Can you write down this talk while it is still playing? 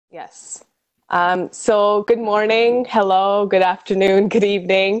Yes. So good morning, hello, good afternoon, good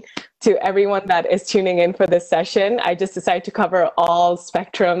evening to everyone that is tuning in for this session. I just decided to cover all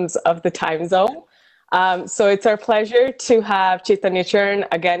spectrums of the time zone. So it's our pleasure to have Chaitanya Charan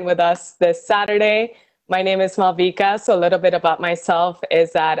again with us this Saturday. My name is Malvika. So a little bit about myself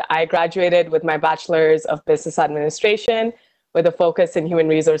is that I graduated with my Bachelor's of Business Administration with a focus in human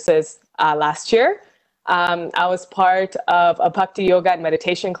resources last year. I was part of a Bhakti Yoga and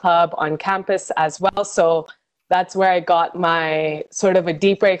Meditation Club on campus as well. So that's where I got my sort of a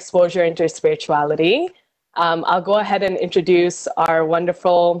deeper exposure into spirituality. I'll go ahead and introduce our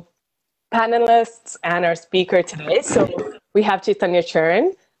wonderful panelists and our speaker today. So we have Chaitanya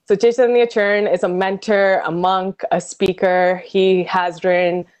Charan. So Chaitanya Charan is a mentor, a monk, a speaker. He has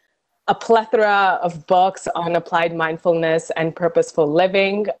written a plethora of books on applied mindfulness and purposeful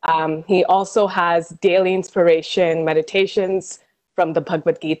living. He also has daily inspiration meditations from the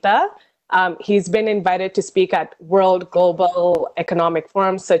Bhagavad-Gītā. He's been invited to speak at world global economic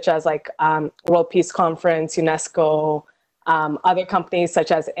forums such as World Peace Conference, UNESCO, other companies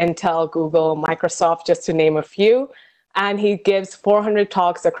such as Intel, Google, Microsoft, just to name a few. And he gives 400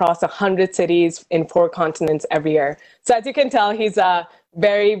 talks across 100 cities in 4 continents every year. So as you can tell, he's a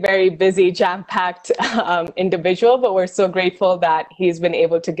very, very busy, jam-packed individual, but we're so grateful that he's been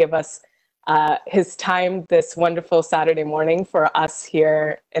able to give us his time this wonderful Saturday morning for us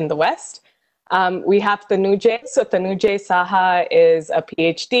here in the West. We have Tanujay. So Tanujay Saha is a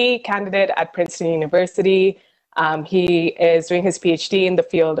PhD candidate at Princeton University. He is doing his PhD in the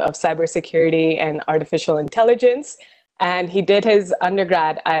field of cybersecurity and artificial intelligence. And he did his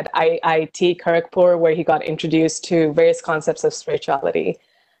undergrad at IIT Kharagpur, where he got introduced to various concepts of spirituality.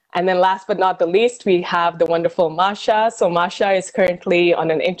 And then last but not the least, we have the wonderful Masha. So Masha is currently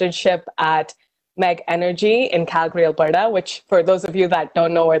on an internship at Meg Energy in Calgary, Alberta, which for those of you that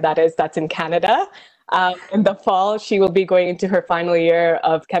don't know where that is, that's in Canada. In the fall, she will be going into her final year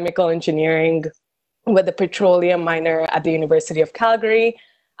of chemical engineering with a petroleum minor at the University of Calgary.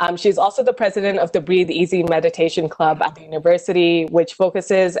 She's also the president of the Breathe Easy Meditation Club at the university, which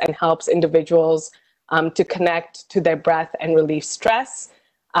focuses and helps individuals to connect to their breath and relieve stress.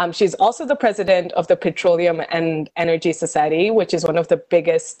 She's also the president of the Petroleum and Energy Society, which is one of the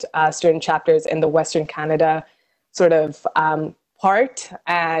biggest student chapters in the Western Canada sort of part.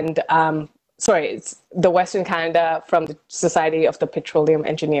 And it's the Western Canada from the Society of the Petroleum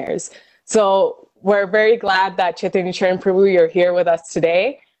Engineers. So we're very glad that Chaitanya Charan Prabhu, you're here with us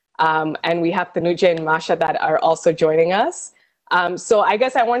today. And we have Tanujay and Masha that are also joining us. So I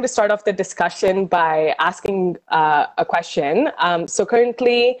guess I wanted to start off the discussion by asking a question. So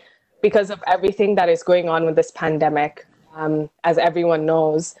currently, because of everything that is going on with this pandemic, as everyone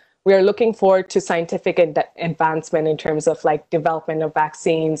knows, we are looking forward to scientific advancement in terms of development of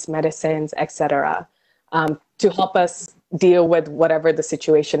vaccines, medicines, etc., to help us deal with whatever the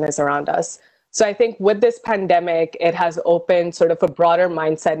situation is around us. So I think with this pandemic, it has opened sort of a broader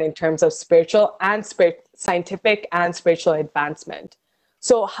mindset in terms of spiritual and scientific and spiritual advancement.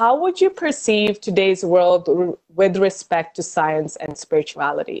 So how would you perceive today's world with respect to science and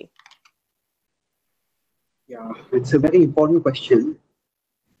spirituality? Yeah, it's a very important question.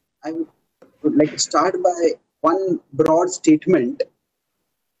 I would like to start by one broad statement.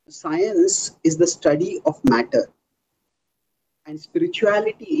 Science is the study of matter. And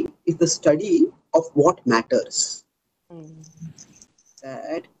spirituality is the study of what matters.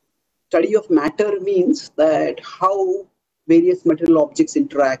 That study of matter means that how various material objects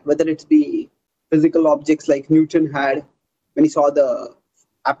interact, whether it be physical objects like Newton had when he saw the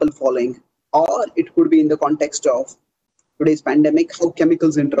apple falling, or it could be in the context of today's pandemic, how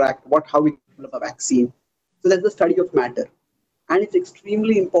chemicals interact, how we develop a vaccine. So that's the study of matter. And it's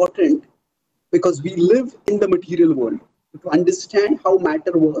extremely important because we live in the material world. To understand how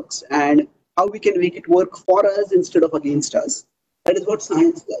matter works and how we can make it work for us instead of against us. That is what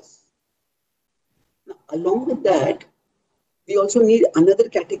science does. Now, along with that, we also need another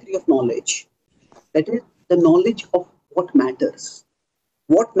category of knowledge. That is the knowledge of what matters.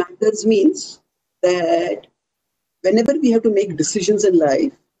 What matters means that whenever we have to make decisions in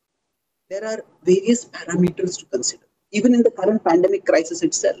life, there are various parameters to consider. Even in the current pandemic crisis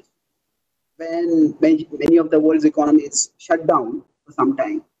itself, when many of the world's economies shut down for some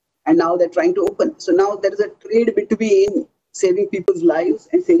time, and now they're trying to open. So now there is a trade between saving people's lives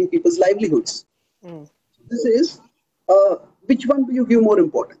and saving people's livelihoods. So this is, which one do you give more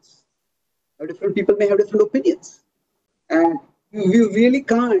importance? Different people may have different opinions. And you really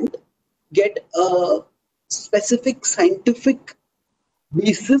can't get a specific scientific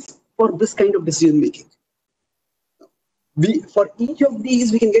basis for this kind of decision making. For each of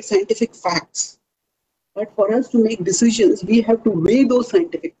these, we can get scientific facts. But for us to make decisions, we have to weigh those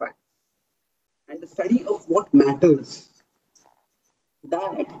scientific facts. And the study of what matters,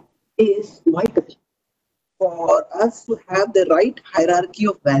 that is vital for us to have the right hierarchy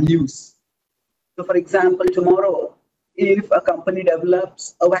of values. So, for example, tomorrow, if a company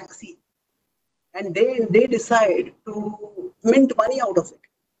develops a vaccine and they decide to mint money out of it,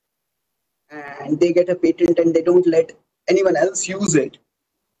 and they get a patent and they don't let anyone else use it,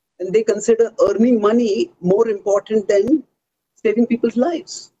 and they consider earning money more important than saving people's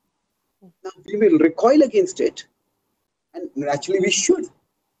lives. Now, we will recoil against it, and naturally we should.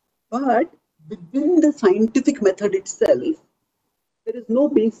 But within the scientific method itself, there is no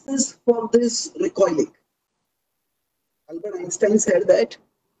basis for this recoiling. Albert Einstein said that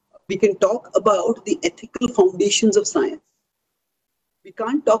we can talk about the ethical foundations of science. We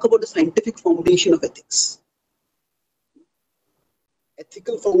can't talk about the scientific foundation of ethics.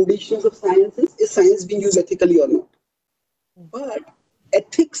 Ethical foundations of sciences, is science being used ethically or not? But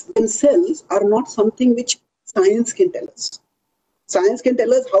ethics themselves are not something which science can tell us. Science can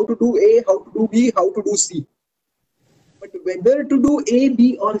tell us how to do A, how to do B, how to do C. But whether to do A,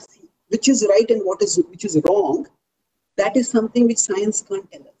 B, or C, which is right and which is wrong, that is something which science can't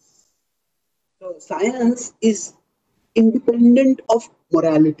tell us. So science is independent of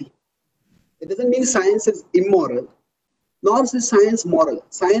morality. It doesn't mean science is immoral, nor is science moral.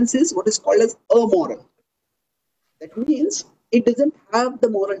 Science is what is called as amoral. That means it doesn't have the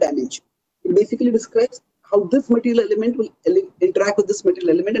moral dimension. It basically describes how this material element will interact with this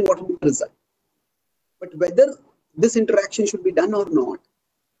material element and what will be the result. But whether this interaction should be done or not,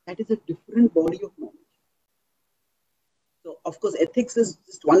 that is a different body of knowledge. So, of course, ethics is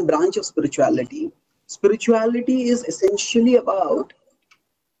just one branch of spirituality. Spirituality is essentially about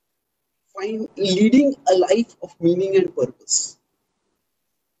leading a life of meaning and purpose.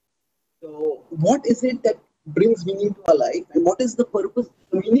 So, what is it that brings meaning to our life, and what is the purpose?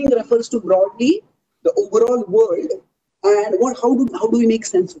 The meaning refers to broadly the overall world, and how do we make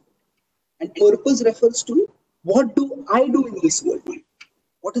sense of it? And purpose refers to what do I do in this world?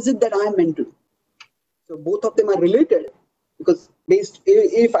 What is it that I am meant to do? So both of them are related, because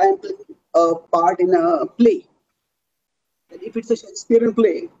if I am playing a part in a play, if it's a Shakespearean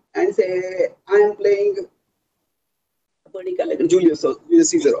play, and say I am playing a particular Julius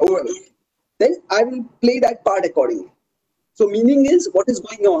Caesar, then I will play that part accordingly. So meaning is what is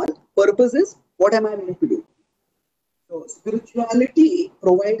going on, purpose is what am I meant to do. So spirituality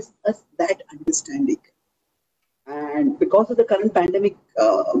provides us that understanding. And because of the current pandemic,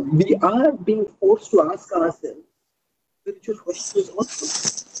 we are being forced to ask ourselves spiritual questions also.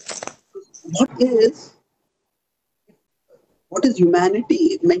 What is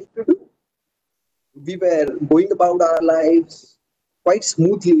humanity meant to do? We were going about our lives quite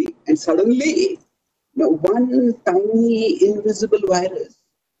smoothly, and suddenly, one tiny invisible virus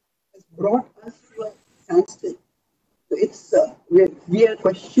has brought us to a standstill. So it's we are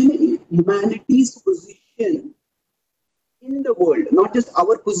questioning humanity's position in the world, not just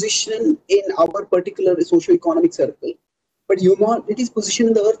our position in our particular socio-economic circle, but humanity's position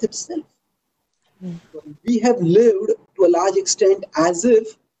in the earth itself. So we have lived to a large extent as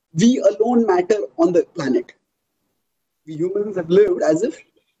if we alone matter on the planet. We humans have lived as if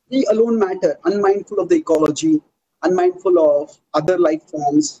we alone matter, unmindful of the ecology, unmindful of other life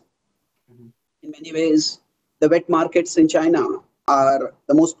forms. In many ways, the wet markets in China are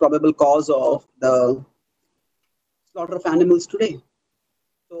the most probable cause of the slaughter of animals today.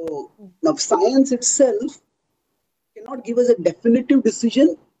 So now science itself cannot give us a definitive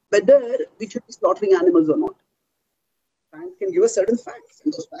decision whether we should be slaughtering animals or not. Science can give us certain facts,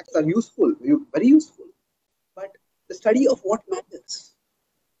 and those facts are useful, very useful. But the study of what matters.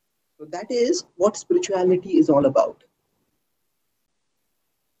 So that is what spirituality is all about.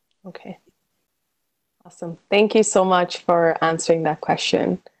 Okay. Awesome. Thank you so much for answering that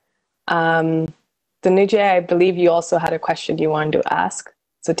question. Dhananjay, I believe you also had a question you wanted to ask.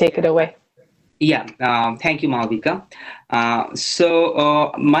 So take it away. Yeah, thank you, Malvika.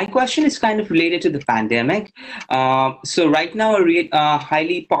 So my question is kind of related to the pandemic. So right now, a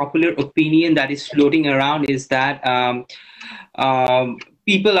highly popular opinion that is floating around is that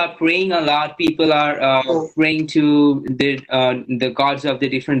people are praying a lot. People are praying to the gods of the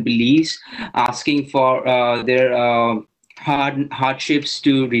different beliefs, asking for their hardships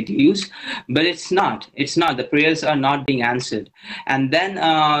to reduce, but it's not. The prayers are not being answered. And then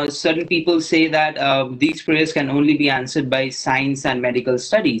certain people say that these prayers can only be answered by science and medical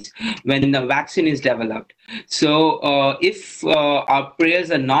studies when the vaccine is developed. So if our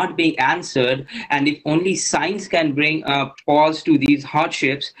prayers are not being answered, and if only science can bring a pause to these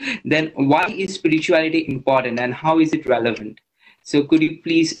hardships, then why is spirituality important and how is it relevant? So could you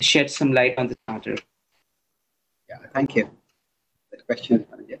please shed some light on this matter? Yeah, thank you. That question.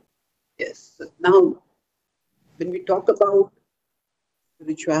 Yes. Now, when we talk about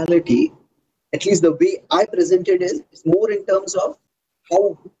spirituality, at least the way I presented it is more in terms of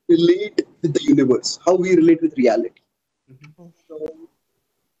how we relate with the universe, how we relate with reality. Mm-hmm. So,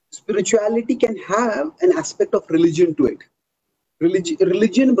 spirituality can have an aspect of religion to it.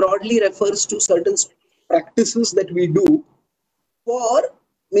 Religion broadly refers to certain practices that we do for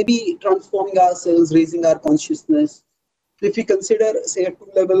maybe transforming ourselves, raising our consciousness. If we consider, say, at two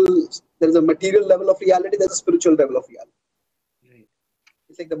levels, there's a material level of reality, there's a spiritual level of reality. Right.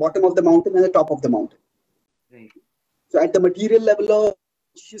 It's like the bottom of the mountain and the top of the mountain. Right. So at the material level of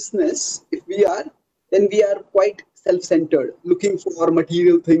consciousness, if we are, then we are quite self-centered, looking for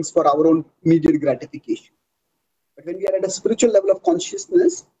material things for our own immediate gratification. But when we are at a spiritual level of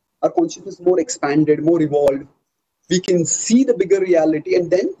consciousness, our consciousness is more expanded, more evolved. We can see the bigger reality and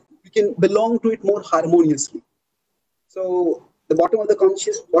then we can belong to it more harmoniously. So the bottom of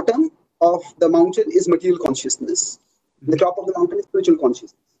the mountain is material consciousness. The top of the mountain is spiritual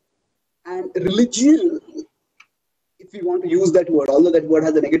consciousness. And religion, if we want to use that word, although that word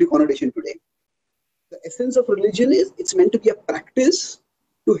has a negative connotation today, the essence of religion is it's meant to be a practice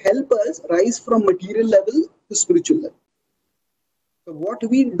to help us rise from material level to spiritual level. So what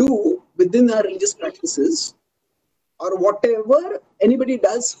we do within our religious practices, or whatever anybody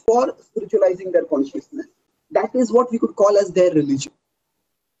does for spiritualizing their consciousness, that is what we could call as their religion.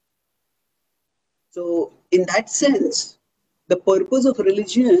 So in that sense, the purpose of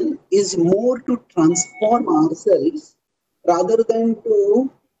religion is more to transform ourselves rather than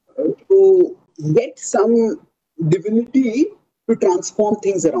to get some divinity to transform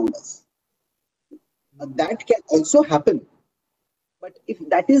things around us. That can also happen. But if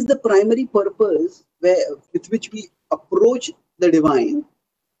that is the primary purpose with which we approach the divine,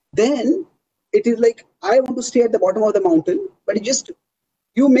 then it is like, I want to stay at the bottom of the mountain, but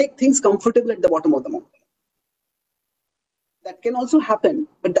you make things comfortable at the bottom of the mountain. That can also happen,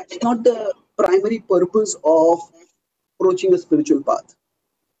 but that's not the primary purpose of approaching a spiritual path.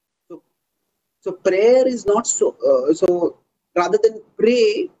 So prayer is not so rather than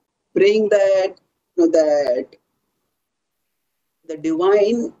praying that that the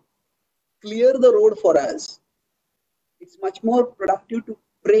divine clear the road for us, it's much more productive to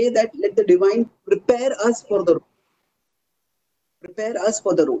pray that let the divine prepare us for the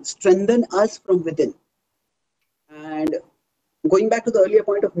road, strengthen us from within. And going back to the earlier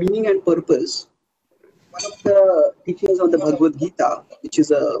point of meaning and purpose, one of the teachings on the Bhagavad-Gītā, which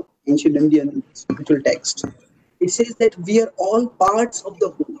is an ancient Indian spiritual text, it says that we are all parts of the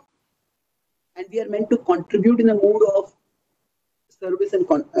whole, and we are meant to contribute in a mood of service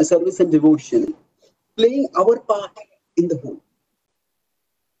and devotion, playing our part in the whole.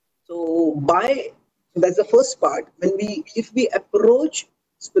 So that's the first part. If we approach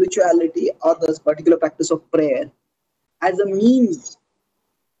spirituality or this particular practice of prayer as a means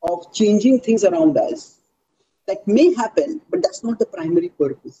of changing things around us, that may happen, but that's not the primary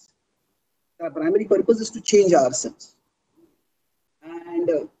purpose. The primary purpose is to change ourselves.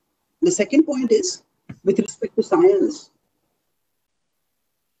 And the second point is, with respect to science,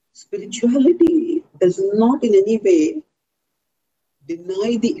 spirituality does not in any way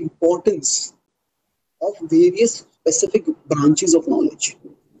deny the importance of various specific branches of knowledge.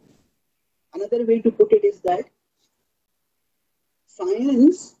 Another way to put it is that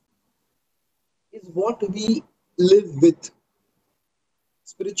science is what we live with.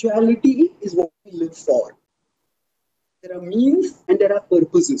 Spirituality is what we live for. There are means and there are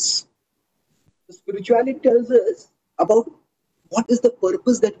purposes. The spirituality tells us about what is the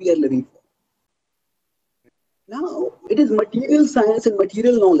purpose that we are living for. Now, it is material science and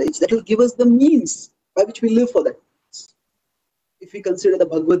material knowledge that will give us the means by which we live for that. If we consider the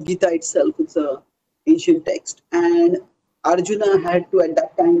Bhagavad-Gītā itself, it's an ancient text, and Arjuna had to at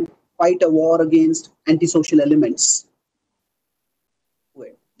that time fight a war against antisocial elements who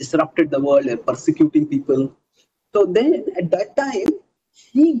had disrupted the world and persecuting people. So then at that time,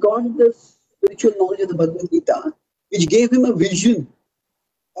 he got the spiritual knowledge of the Bhagavad-Gītā, which gave him a vision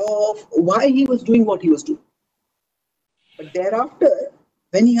of why he was doing what he was doing. But thereafter,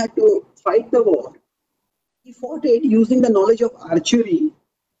 when he had to fight the war, he fought it using the knowledge of archery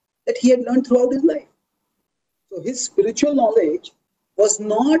that he had learned throughout his life. So his spiritual knowledge was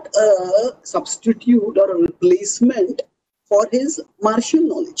not a substitute or a replacement for his martial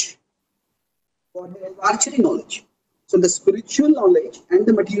knowledge, for his archery knowledge. So the spiritual knowledge and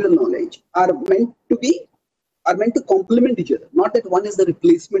the material knowledge are meant to complement each other, not that one is the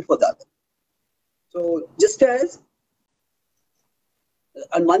replacement for the other. So just as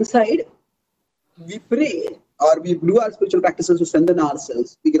on one side we pray or we do our spiritual practices to strengthen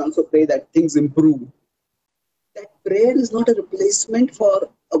ourselves, we can also pray that things improve. That prayer is not a replacement for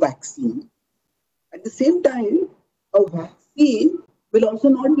a vaccine. At the same time, a vaccine will also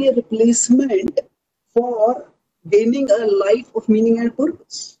not be a replacement for gaining a life of meaning and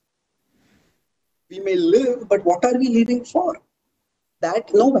purpose. We may live, but what are we living for?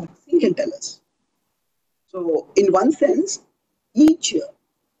 That no vaccine can tell us. So, in one sense, each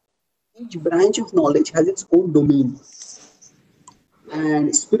branch of knowledge has its own domain.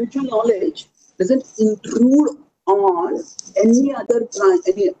 And spiritual knowledge doesn't intrude on any other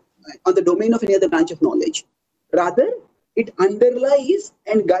branch, on the domain of any other branch of knowledge. Rather, it underlies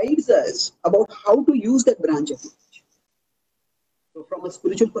and guides us about how to use that branch of knowledge. So, from a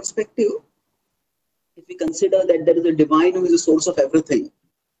spiritual perspective, if we consider that there is a divine who is the source of everything,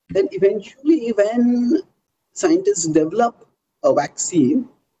 then eventually when scientists develop a vaccine,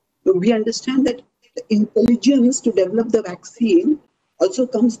 we understand that the intelligence to develop the vaccine also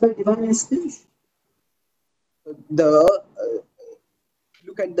comes by divine instance. Look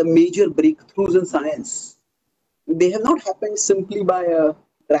at the major breakthroughs in science. They have not happened simply by a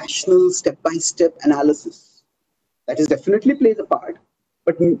rational step-by-step analysis. That is definitely plays a part,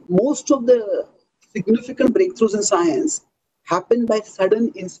 but most of the significant breakthroughs in science happen by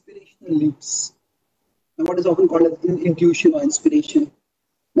sudden inspirational leaps, and what is often called as intuition or inspiration.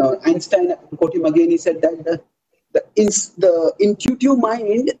 Now, Einstein, to quote him again, he said that the intuitive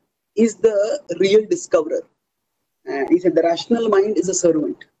mind is the real discoverer. He said the rational mind is a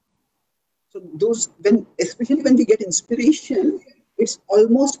servant. So especially when we get inspiration, it's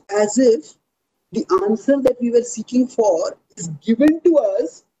almost as if the answer that we were seeking for is given to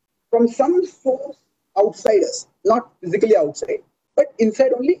us from some source outside us, not physically outside, but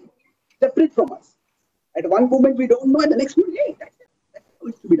inside only, separate from us. At one moment we don't know, and the next moment, hey, that's how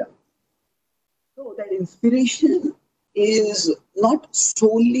it's to be done. So that inspiration is not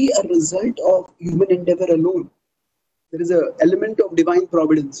solely a result of human endeavor alone. There is an element of divine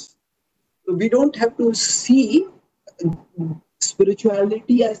providence. So we don't have to see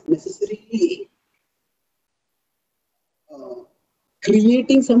spirituality as necessarily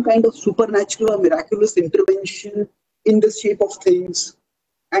creating some kind of supernatural or miraculous intervention in the shape of things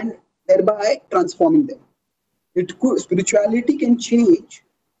and thereby transforming them. Spirituality can change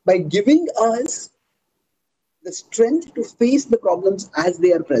by giving us the strength to face the problems as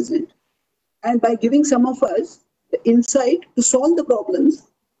they are present, and by giving some of us the insight to solve the problems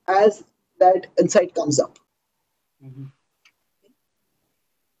as that insight comes up. Mm-hmm.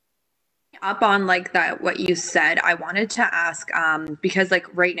 Up on like that what you said, I wanted to ask because like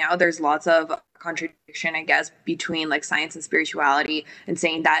right now there's lots of contradiction, I guess, between like science and spirituality, and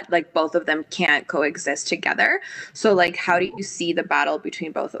saying that like both of them can't coexist together. So like how do you see the battle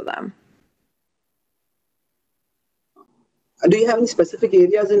between both of them? Do you have any specific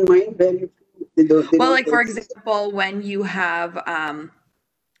areas in mind where you well, like for example, when you have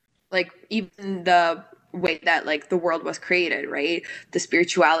like even the way that like the world was created, right? The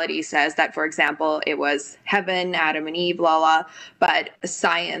spirituality says that, for example, it was heaven, Adam and Eve, blah, but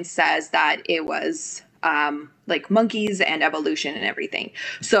science says that it was like monkeys and evolution and everything.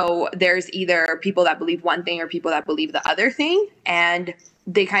 So there's either people that believe one thing or people that believe the other thing, and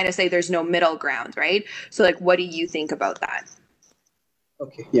they kind of say there's no middle ground, right? So like, what do you think about that?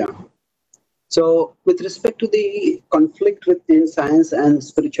 Okay, yeah. So with respect to the conflict within science and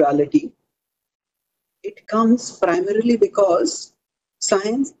spirituality, it comes primarily because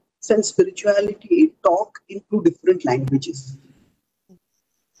science and spirituality talk in two different languages.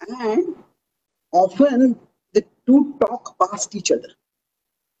 And often the two talk past each other.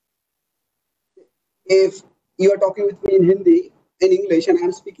 If you are talking with me in English, and I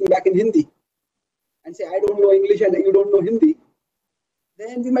am speaking back in Hindi, and say I don't know English and you don't know Hindi,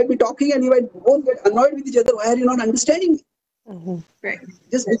 then we might be talking and we might both get annoyed with each other. Why are you not understanding me? Mm-hmm. Right.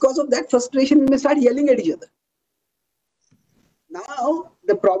 Just because of that frustration, we may start yelling at each other. Now,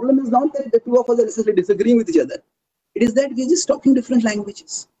 the problem is not that the two of us are necessarily disagreeing with each other. It is that we're just talking different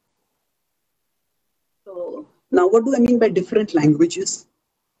languages. So, now what do I mean by different languages?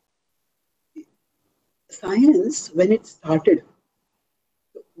 Science, when it started,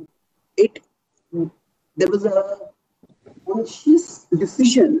 it there was a conscious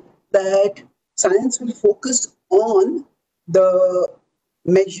decision that science will focus on the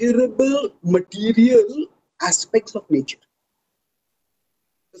measurable material aspects of nature.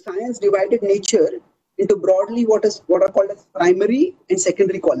 So science divided nature into broadly what are called as primary and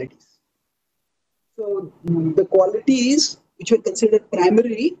secondary qualities. So the qualities which were considered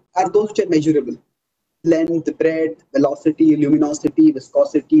primary are those which are measurable. Length, breadth, velocity, luminosity,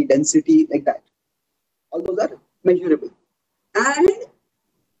 viscosity, density, like that. All those are measurable. And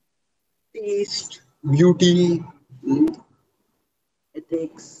taste, beauty,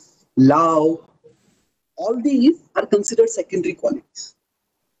 ethics, love, all these are considered secondary qualities.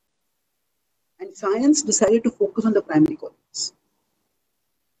 And science decided to focus on the primary qualities.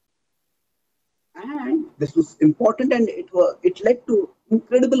 And this was important, and it led to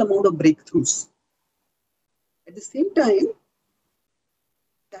incredible amount of breakthroughs. At the same time,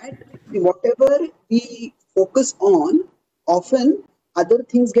 that whatever we focus on, often other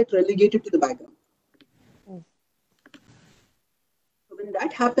things get relegated to the background. So when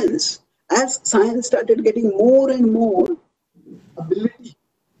that happens, as science started getting more and more ability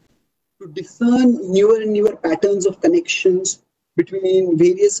to discern newer and newer patterns of connections between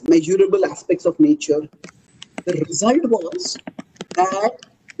various measurable aspects of nature, the result was that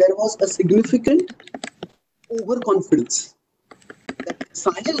there was a significant overconfidence that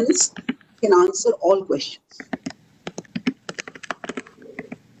science can answer all questions.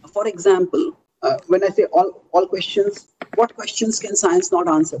 For example, when I say all questions, what questions can science not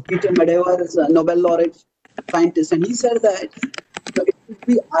answer? Peter Medawar is a Nobel laureate scientist, and he said that it would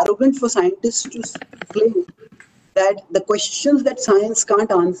be arrogant for scientists to claim that the questions that science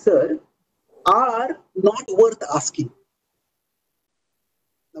can't answer are not worth asking.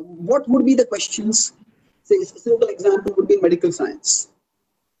 Now, what would be the questions? Say, a simple example would be medical science.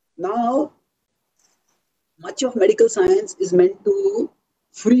 Now, much of medical science is meant to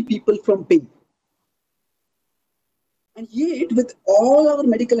free people from pain. And yet, with all our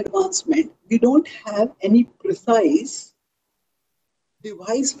medical advancement, we don't have any precise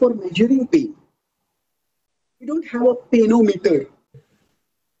device for measuring pain. We don't have a painometer.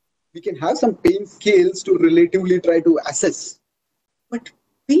 We can have some pain scales to relatively try to assess. But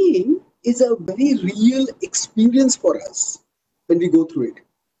pain is a very real experience for us when we go through it.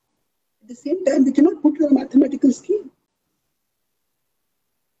 At the same time, we cannot put it on a mathematical scale.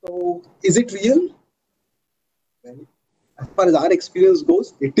 So, is it real? Well, as far as our experience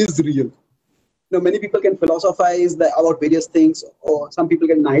goes, it is real. Now, many people can philosophize about various things, or some people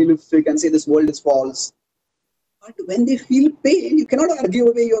get nihilistic and say this world is false. But when they feel pain, you cannot argue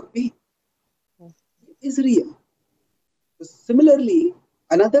away your pain. It is real. So similarly,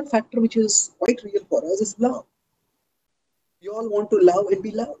 another factor which is quite real for us is love. We all want to love and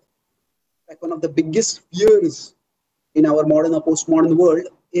be loved. Like one of the biggest fears in our modern or postmodern world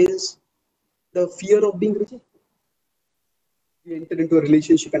is the fear of being rejected. We enter into a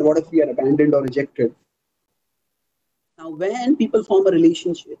relationship, and what if we are abandoned or rejected? Now, when people form a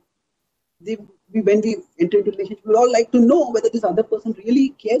relationship, when we enter into a relationship, we all like to know whether this other person really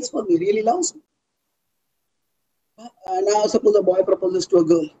cares for me, really loves me. Now, suppose a boy proposes to a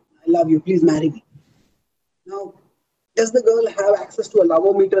girl, I love you, please marry me. Now, does the girl have access to a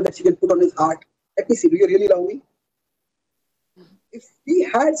love-o-meter that she can put on his heart? Let me see, do you really love me? If he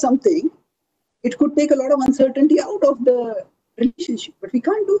had something, it could take a lot of uncertainty out of the relationship, but we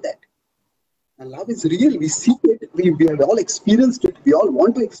can't do that. And love is real, we see it, we have all experienced it, we all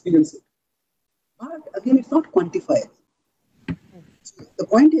want to experience it. But again, it's not quantifiable. So the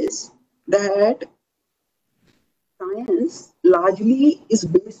point is that science largely is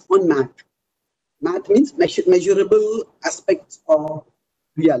based on math. Math means measurable aspects of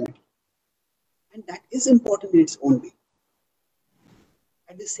reality. And that is important in its own way.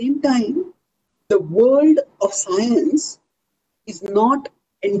 At the same time, the world of science is not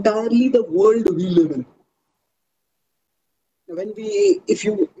entirely the world we live in. When if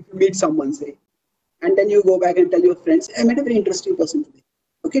you meet someone, say, and then you go back and tell your friends, I met a very interesting person today.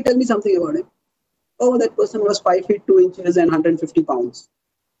 Okay, tell me something about him. Oh, that person was 5 feet 2 inches and 150 pounds.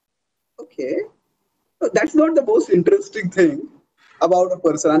 Okay, so that's not the most interesting thing about a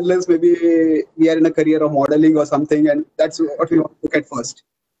person, unless maybe we are in a career of modeling or something, and that's what we want to look at first.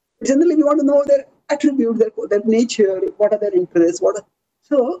 Generally, we want to know their attributes, their nature, what are their interests.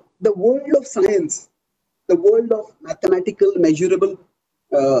 So the world of science, the world of mathematical, measurable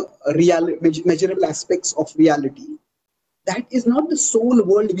aspects of reality, that is not the sole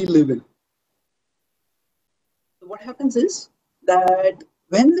world we live in. So what happens is that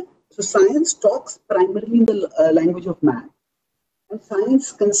so science talks primarily in the language of math, and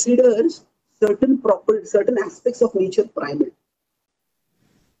science considers certain aspects of nature primary.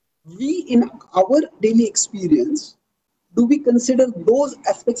 We, in our daily experience, do we consider those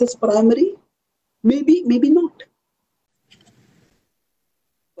aspects as primary? Maybe, maybe not.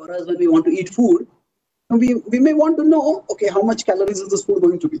 For us, when we want to eat food, we may want to know, okay, how much calories is this food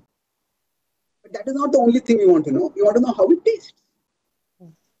going to be? But that is not the only thing we want to know. We want to know how it tastes.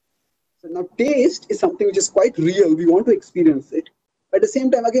 So now taste is something which is quite real. We want to experience it. At the same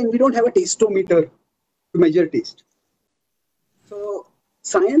time, again, we don't have a tastometer to measure taste. So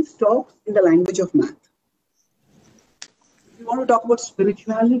science talks in the language of math. If you want to talk about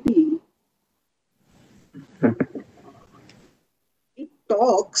spirituality, it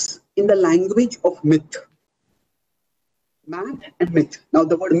talks in the language of myth. Math and myth. Now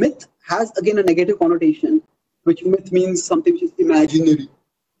the word myth has again a negative connotation, which myth means something which is imaginary.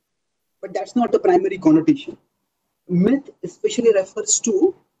 But that's not the primary connotation. Myth especially refers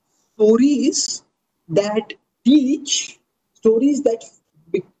to stories that teach, stories that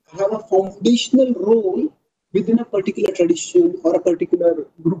have a foundational role within a particular tradition or a particular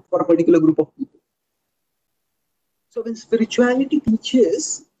group for a particular group of people. So when spirituality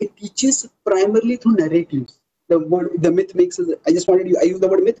teaches, it teaches primarily through narratives. The myth makes us, I use the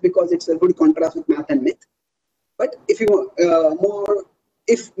word myth because it's a good contrast with math and myth. But if you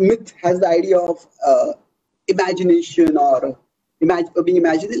if myth has the idea of imagination or being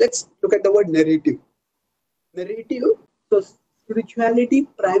imagined, let's look at the word narrative. Narrative, so spirituality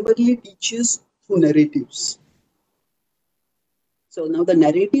primarily teaches through narratives. So now the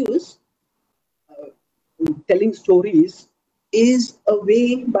narratives, telling stories, is a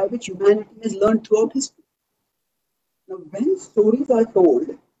way by which humanity has learned throughout history. Now when stories are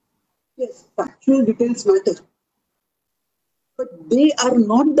told, yes, factual details matter. But they are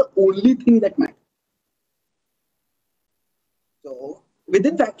not the only thing that matters. So,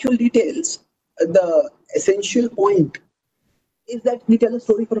 within factual details, the essential point is that we tell a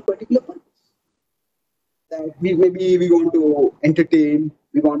story for a particular purpose. That we want to entertain,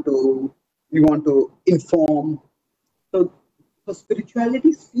 we want to inform. So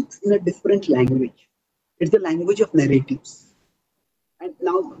spirituality speaks in a different language. It's the language of narratives. And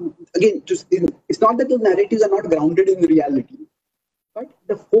now, again, it's not that the narratives are not grounded in reality, but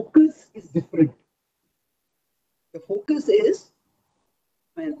the focus is different. The focus is,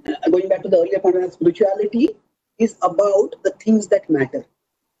 going back to the earlier point, spirituality is about the things that matter.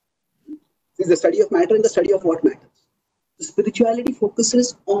 It's the study of matter and the study of what matters. The spirituality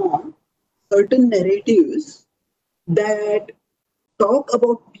focuses on certain narratives that talk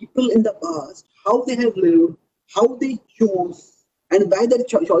about people in the past, how they have lived, how they chose, and why their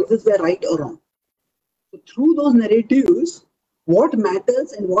choices were right or wrong. So through those narratives, what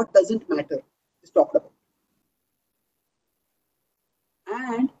matters and what doesn't matter is talked about.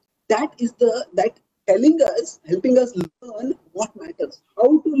 And that is helping us learn what matters,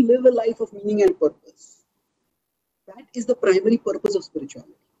 how to live a life of meaning and purpose. That is the primary purpose of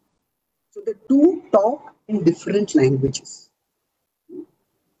spirituality. So the two talk in different languages.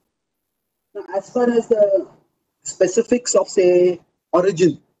 Now, as far as the specifics of, say,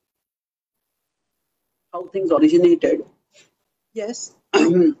 origin, how things originated, yes,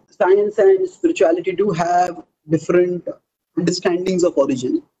 science and spirituality do have different understandings of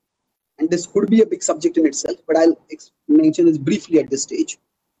origin. And this could be a big subject in itself, but I'll mention this briefly at this stage.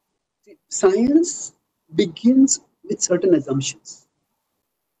 See, science begins with certain assumptions.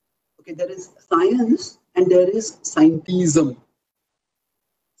 Okay, there is science and there is scientism.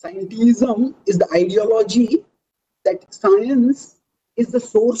 Scientism is the ideology that science is the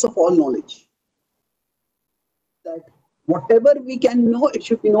source of all knowledge. That whatever we can know, it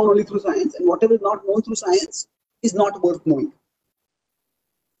should be known only through science, and whatever is not known through science is not worth knowing.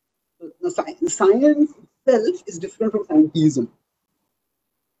 So, science itself is different from scientism.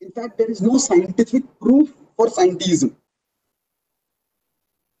 In fact, there is no scientific proof for scientism.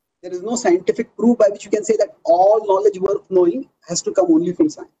 There is no scientific proof by which you can say that all knowledge worth knowing has to come only from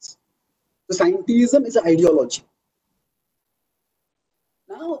science. So scientism is an ideology.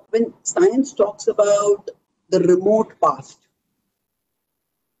 Now, when science talks about the remote past,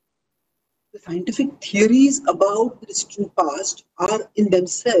 the scientific theories about the distant past are in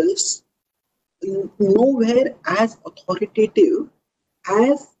themselves nowhere as authoritative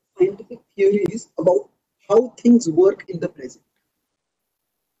as scientific theories about how things work in the present.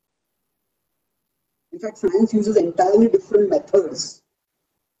 In fact, science uses entirely different methods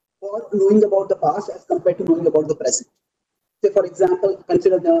for knowing about the past as compared to knowing about the present. Say, for example,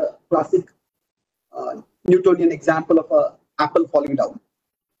 consider the classic Newtonian example of an apple falling down.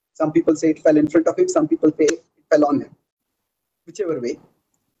 Some people say it fell in front of him, some people say it fell on him. Whichever way,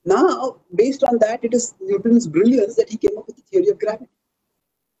 Now, based on that, it is Newton's brilliance that he came up with the theory of gravity.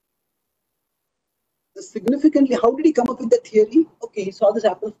 Significantly, how did he come up with the theory? Okay, he saw this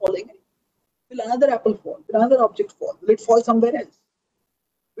apple falling. Will another apple fall? Will another object fall? Will it fall somewhere else?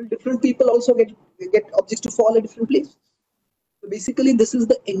 Will different people also get objects to fall at different places? So basically, this is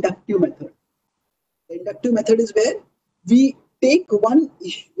the inductive method. The inductive method is where we take one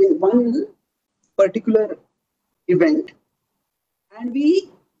particular event and we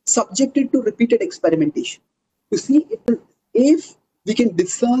subject it to repeated experimentation to see if we can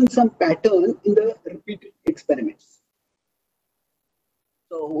discern some pattern in the repeated experiments.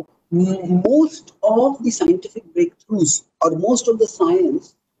 So most of the scientific breakthroughs or most of the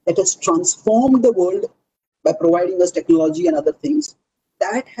science that has transformed the world by providing us technology and other things,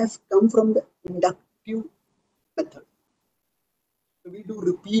 that has come from the inductive method. So we do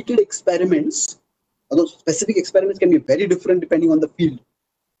repeated experiments, although specific experiments can be very different depending on the field.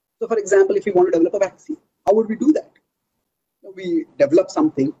 So for example, if we want to develop a vaccine, how would we do that? We develop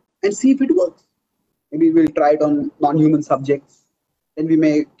something and see if it works. Maybe we'll try it on non-human subjects, then we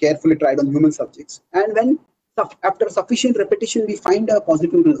may carefully try it on human subjects. And when after sufficient repetition, we find a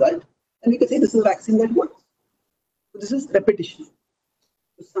positive result, and we can say this is a vaccine that works. So this is repetition.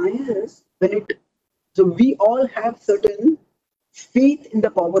 So science, so we all have certain faith in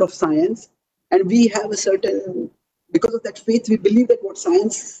the power of science, and we have a certain, because of that faith, we believe that what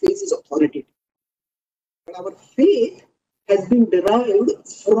science says is authoritative. But our faith has been derived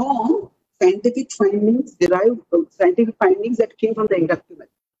from scientific findings that came from the inductive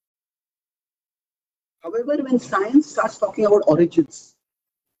method. However, when science starts talking about origins,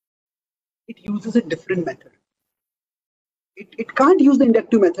 it uses a different method. It can't use the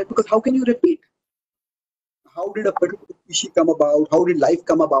inductive method because how can you repeat? How did a particular species come about? How did life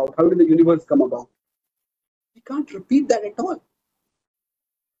come about? How did the universe come about? We can't repeat that at all.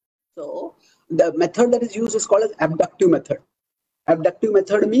 So the method that is used is called as abductive method. Abductive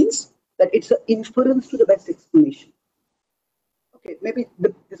method means that it's an inference to the best explanation. Okay, maybe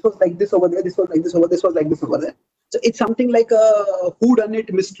this was like this over there, this was like this over, this was like this over there. So it's something like a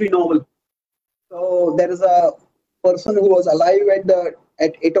whodunit mystery novel. So there is a person who was alive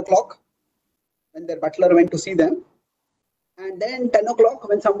at 8 o'clock when their butler went to see them, and then 10 o'clock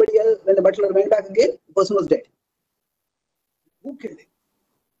when the butler went back again, the person was dead. Who killed him?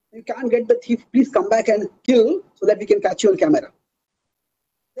 You can't get the thief, please come back and kill so that we can catch you on camera.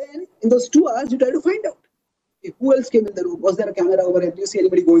 Then in those 2 hours, you try to find out who else came in the room. Was there a camera over here? Do you see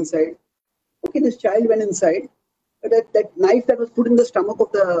anybody go inside? Okay, this child went inside, but that knife that was put in the stomach of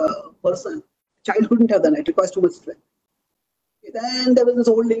the person, the child couldn't have the knife, it requires too much strength. Okay, then there was this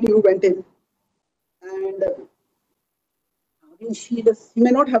old lady who went in, and again she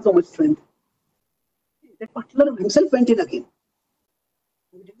may not have so much strength. That butler himself went in again.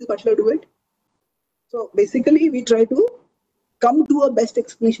 Did the butler do it? So basically, we try to come to a best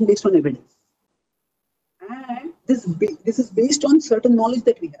explanation based on evidence. And this is based on certain knowledge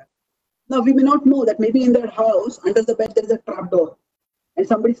that we have. Now, we may not know that maybe in that house, under the bed, there is a trapdoor. And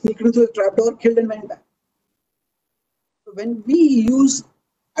somebody sneaked into the trapdoor, killed and went back. So when we use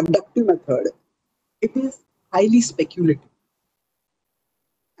abductive method, it is highly speculative.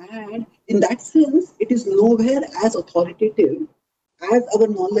 And in that sense, it is nowhere as authoritative as our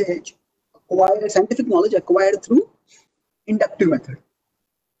knowledge scientific knowledge acquired through inductive method.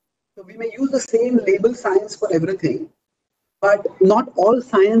 So we may use the same label science for everything, but not all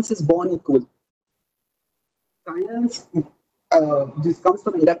science is born equal. Science, this comes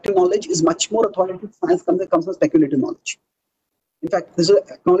from inductive knowledge, is much more authoritative. Science comes from speculative knowledge. In fact, this is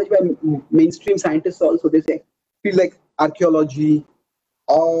acknowledged by mainstream scientists also. They say, feel like archaeology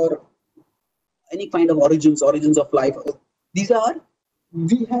or any kind of origins of life.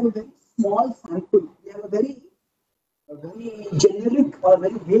 We have a very small sample. We have a very generic or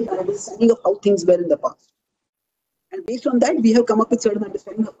very vague understanding of how things were in the past. And based on that, we have come up with certain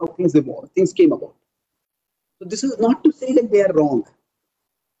understanding of how things evolved, things came about. So this is not to say that they are wrong.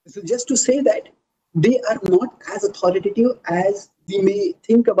 This is just to say that they are not as authoritative as we may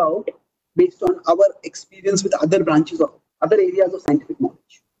think about based on our experience with other branches of other areas of scientific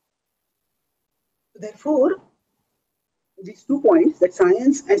knowledge. So therefore, these 2 points, that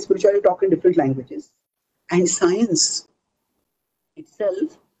science and spirituality talk in different languages, and science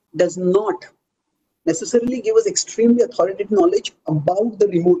itself does not necessarily give us extremely authoritative knowledge about the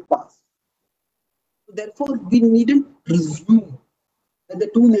remote past. So therefore, we needn't presume that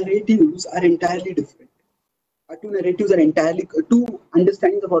the 2 narratives are entirely different. Our 2 narratives are entirely, 2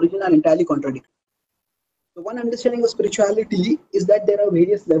 understandings of origin are entirely contradictory. So one understanding of spirituality is that there are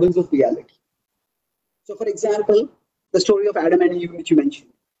various levels of reality. So for example, the story of Adam and Eve, which you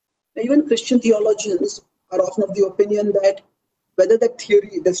mentioned. Even Christian theologians are often of the opinion that whether that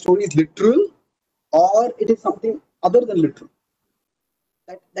theory, the story is literal or it is something other than literal,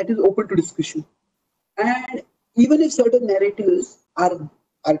 that is open to discussion. And even if certain narratives are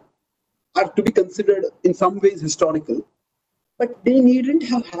to be considered in some ways historical, but they needn't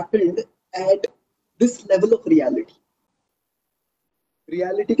have happened at this level of reality.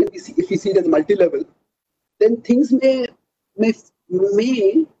 Reality can be, if we see it as multi-level, then things may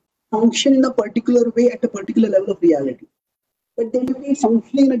function in a particular way at a particular level of reality, but they may be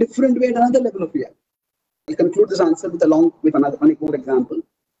functioning in a different way at another level of reality. I'll conclude this answer with another more example.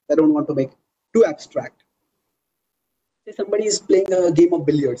 I don't want to make too abstract. Say somebody is playing a game of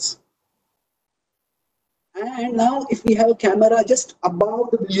billiards, and now if we have a camera just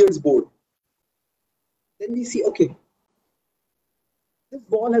above the billiards board, then we see, okay, this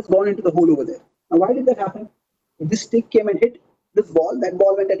ball has gone into the hole over there. Now, why did that happen? This stick came and hit this ball, that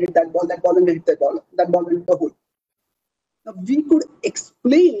ball went and hit that ball went and hit that ball went into the hole. Now, we could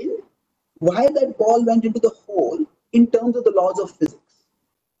explain why that ball went into the hole in terms of the laws of physics.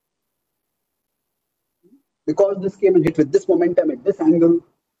 Because this came and hit with this momentum at this angle,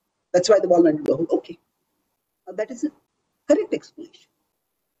 that's why the ball went into the hole. Okay. Now, that is a correct explanation.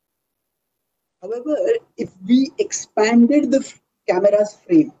 However, if we expanded the camera's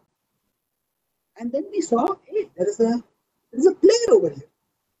frame, and then we saw, hey, there is a player over here,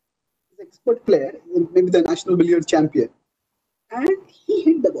 an expert player, maybe the national billiard champion, and he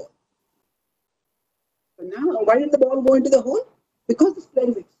hit the ball. So now, why did the ball go into the hole? Because this player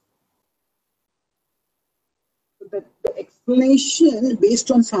is expert. So the explanation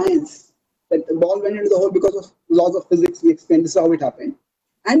based on science, that the ball went into the hole because of laws of physics, we explained this is how it happened,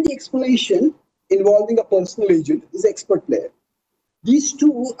 and the explanation involving a personal agent is an expert player. These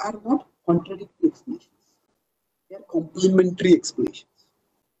two are not contradictory explanations. They are complementary explanations.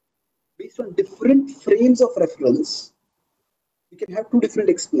 Based on different frames of reference, we can have two different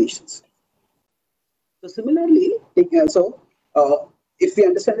explanations. So similarly, if we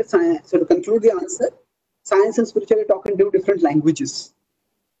understand that science, so to conclude the answer, science and spirituality talk in two different languages.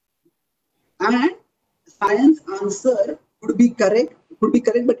 And science answer could be correct, but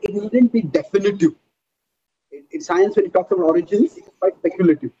it wouldn't be definitive. In science, when it talks about origins, it's quite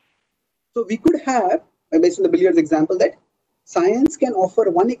speculative. So we could have, based on the billiards example, that science can offer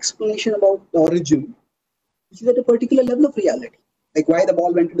one explanation about the origin, which is at a particular level of reality, like why the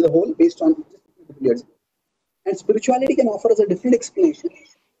ball went into the hole based on the billiards. And spirituality can offer us a different explanation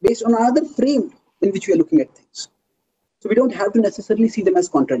based on another frame in which we are looking at things. So we don't have to necessarily see them as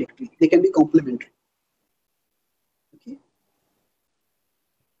contradictory. They can be complementary.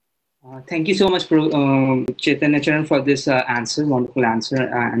 Thank you so much, Chaitanya Charan, for this wonderful answer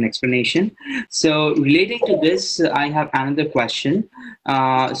and explanation. So relating to this, I have another question.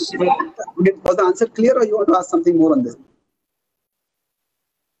 Was the answer clear, or you want to ask something more on this?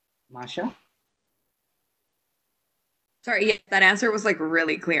 Masha? Sorry, yeah, that answer was like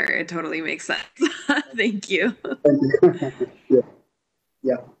really clear. It totally makes sense. Thank you. Thank you.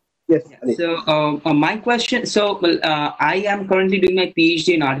 Yeah. Yes. Yeah. So my question, I am currently doing my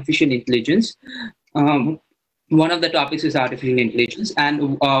PhD in artificial intelligence. One of the topics is artificial intelligence.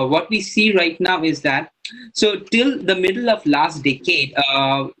 And what we see right now is that, so till the middle of last decade,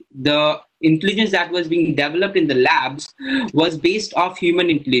 the intelligence that was being developed in the labs was based off human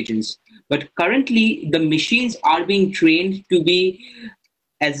intelligence. But currently, the machines are being trained to be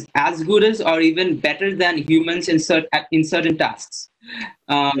as good as or even better than humans in certain tasks.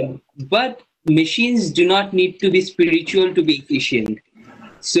 But machines do not need to be spiritual to be efficient.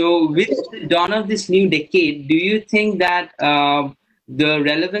 So with the dawn of this new decade, do you think that the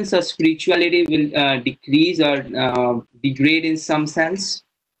relevance of spirituality will decrease or degrade in some sense?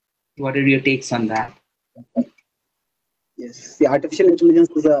 What are your takes on that? Yes, the artificial intelligence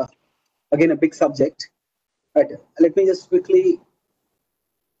is again a big subject. But let me just quickly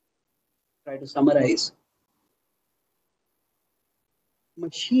try to summarize.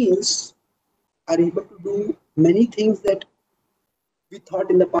 Machines are able to do many things that we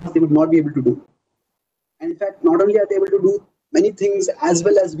thought in the past they would not be able to do. And in fact, not only are they able to do many things as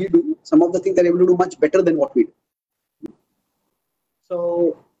well as we do, some of the things they're able to do much better than what we do.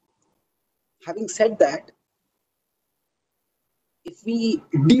 So, having said that, if we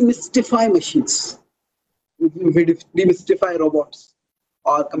demystify machines, if we demystify robots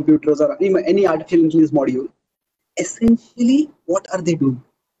or computers or any artificial intelligence module, essentially, what are they doing?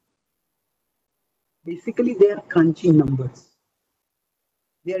 Basically, they are crunching numbers.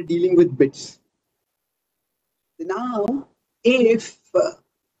 They are dealing with bits. Now, if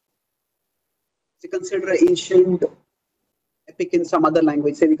you consider ancient epic in some other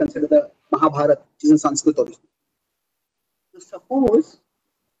language, say we consider the Mahabharata, which is in Sanskrit origin. So suppose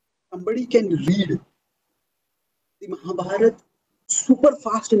somebody can read the Mahabharata super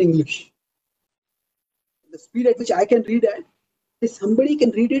fast in English. The speed at which I can read at, somebody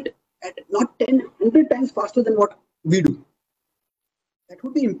can read it at not 10, 100 times faster than what we do. That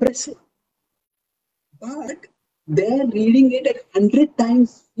would be impressive. But they're reading it at 100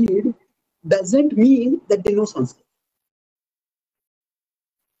 times speed doesn't mean that they know Sanskrit.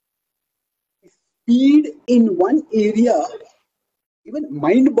 Speed in one area, even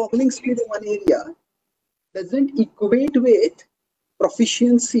mind-boggling speed in one area, doesn't equate with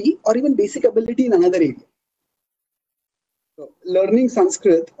proficiency or even basic ability in another area. So learning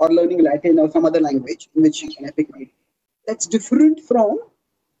Sanskrit or learning Latin or some other language in which you can epic read, that's different from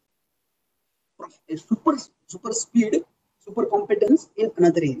a super speed, super competence in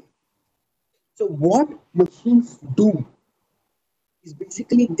another area. So what machines do is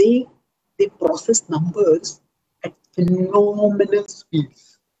basically they process numbers at phenomenal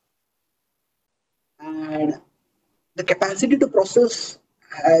speeds. And the capacity to process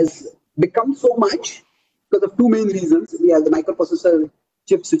has become so much because of two main reasons. We have the microprocessor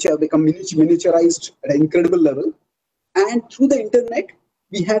chips which have become miniaturized at an incredible level. And through the internet,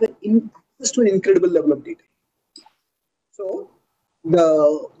 we have access to an incredible level of data. So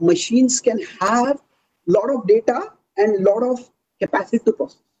the machines can have a lot of data and a lot of capacity to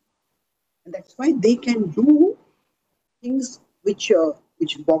process. And that's why they can do things which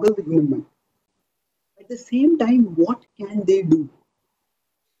boggle the human mind. At the same time, what can they do?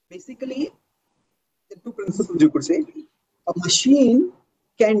 Basically, the two principles you could say. A machine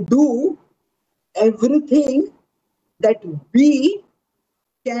can do everything that we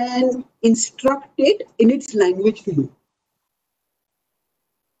can instruct it in its language to do.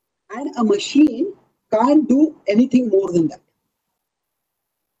 And a machine can't do anything more than that.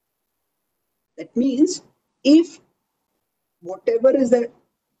 That means if whatever is that,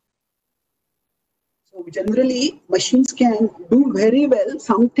 so generally machines can do very well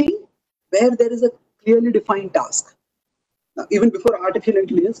something where there is a clearly defined task. Now, even before artificial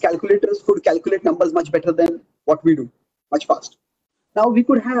intelligence, calculators could calculate numbers much better than what we do, much faster. Now we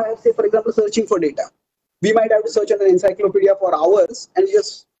could have, say for example, searching for data. We might have to search on an encyclopedia for hours and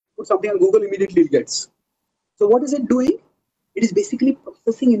just put something on Google, immediately it gets. So what is it doing? It is basically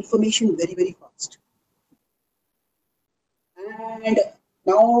processing information very, very fast. And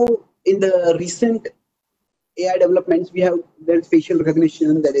now in the recent AI developments, there's facial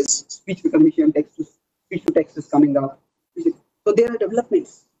recognition, there is speech recognition, speech to text is coming up. So there are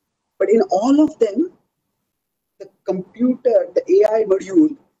developments. But in all of them, the computer, the AI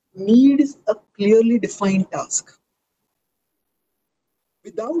module needs a clearly defined task.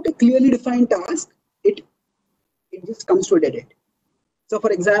 Without a clearly defined task, it just comes to a dead end. So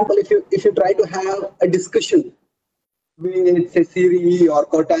for example, if you try to have a discussion with say Siri or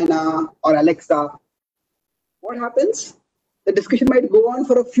Cortana or Alexa, what happens? The discussion might go on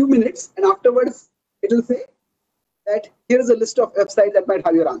for a few minutes and afterwards it will say that here's a list of websites that might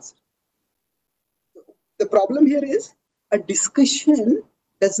have your answer. The problem here is a discussion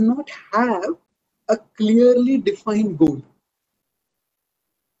does not have a clearly defined goal.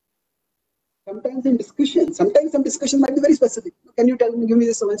 Sometimes in discussion, sometimes some discussion might be very specific. Can you give me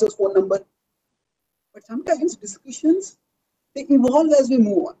this so-and-so's phone number? But sometimes discussions, they evolve as we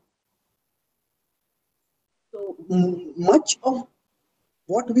move on. So much of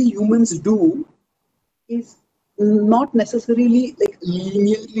what we humans do is not necessarily like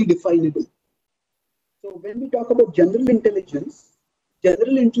linearly definable. So when we talk about general intelligence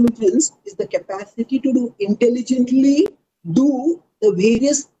is the capacity to intelligently do the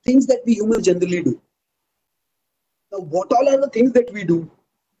various things that we humans generally do. Now, what all are the things that we do?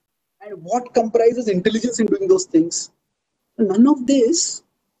 And what comprises intelligence in doing those things? None of this,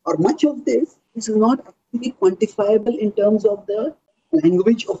 or much of this, is not actually quantifiable in terms of the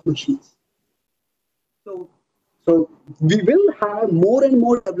language of machines. So we will have more and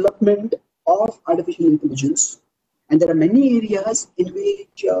more development of artificial intelligence. And there are many areas in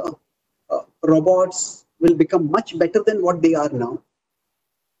which robots will become much better than what they are now.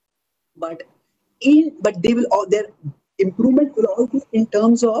 But their improvement will all be in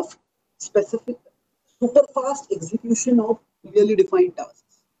terms of specific super fast execution of clearly defined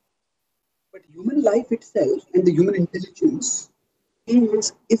tasks. But human life itself and the human intelligence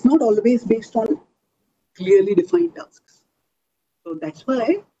is not always based on clearly defined tasks. So that's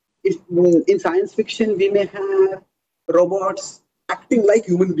why in science fiction we may have robots acting like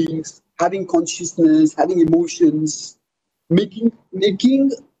human beings, having consciousness, having emotions, making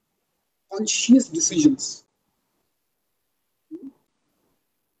conscious decisions.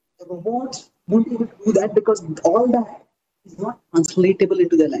 robots won't be able to do that because all that is not translatable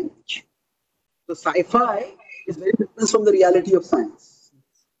into their language. So sci-fi is very different from the reality of science.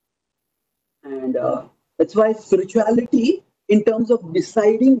 And that's why spirituality, in terms of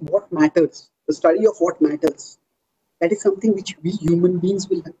deciding what matters, the study of what matters, that is something which we human beings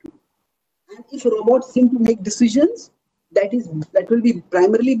will have to do. And if robots seem to make decisions, that will be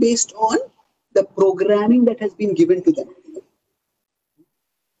primarily based on the programming that has been given to them.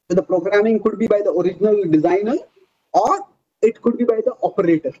 So the programming could be by the original designer, or it could be by the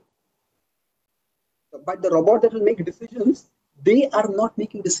operator. But the robot that will make decisions, they are not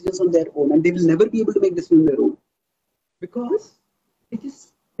making decisions on their own, and they will never be able to make decisions on their own because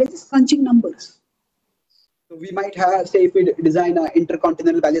they're just crunching numbers. So we might have, say, if we design an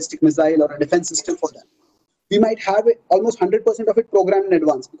intercontinental ballistic missile or a defense system for that, we might have almost 100% of it programmed in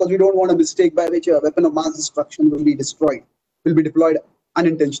advance because we don't want a mistake by which a weapon of mass destruction will be destroyed, will be deployed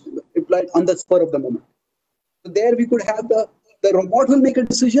unintentionally, deployed on the spur of the moment. So there we could have the robot will make a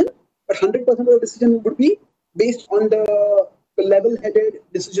decision, but 100% of the decision would be based on the level-headed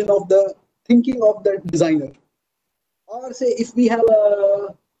decision of the thinking of the designer. Or say if we have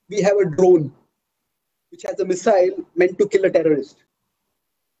a drone which has a missile meant to kill a terrorist,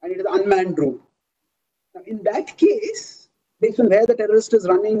 and it is an unmanned drone. Now, in that case, based on where the terrorist is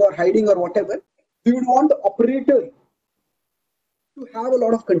running or hiding or whatever, we would want the operator to have a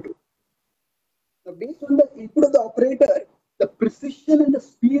lot of control. Now, based on the input of the operator, the precision and the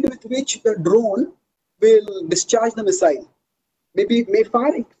speed with which the drone will discharge the missile may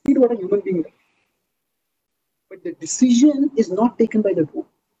far exceed what a human being does. But the decision is not taken by the drone.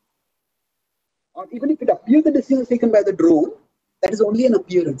 Or even if it appears the decision is taken by the drone, that is only an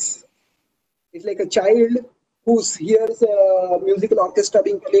appearance. It's like a child who hears a musical orchestra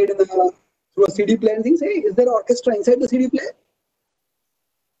being played through a CD player and thinks, hey, is there an orchestra inside the CD player?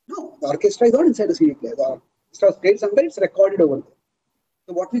 No, the orchestra is not inside the CD player. The orchestra is played somewhere, it's recorded over there.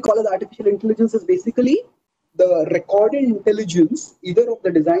 So what we call as artificial intelligence is basically the recorded intelligence either of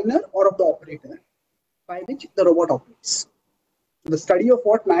the designer or of the operator by which the robot operates. The study of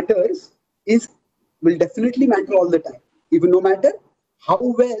what matters will definitely matter all the time, even no matter how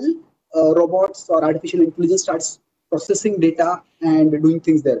well robots or artificial intelligence starts processing data and doing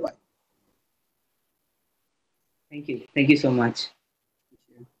things thereby. Thank you. Thank you so much.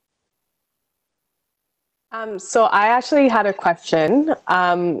 So I actually had a question.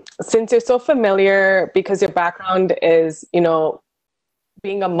 Since you're so familiar, because your background is,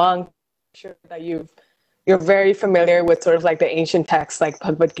 being a monk, I'm sure that you're very familiar with sort of like the ancient texts like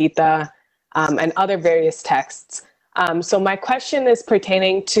Bhagavad-Gītā and other various texts. So my question is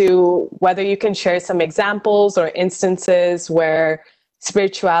pertaining to whether you can share some examples or instances where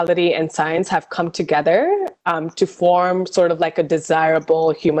spirituality and science have come together to form sort of like a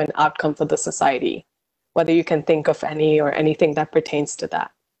desirable human outcome for the society. Whether you can think of any or anything that pertains to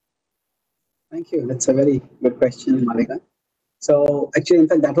that. Thank you. That's a very good question, Malika. So actually, in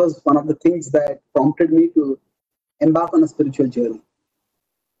fact, that was one of the things that prompted me to embark on a spiritual journey.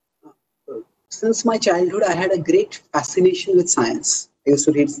 Since my childhood, I had a great fascination with science. I used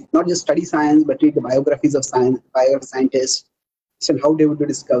to read, not just study science, but read the biographies of scientists and how they would do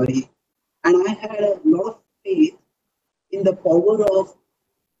discovery. And I had a lot of faith in the power of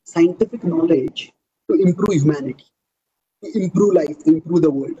scientific knowledge to improve humanity, to improve life, to improve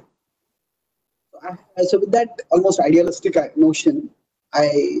the world. So with that almost idealistic notion,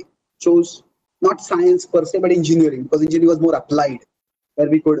 I chose not science per se, but engineering, because engineering was more applied, where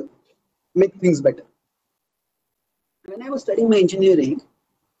we could make things better. When I was studying my engineering,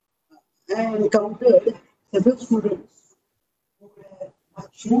 I encountered several students who were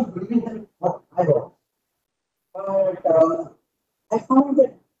much more brilliant than what I was. But I found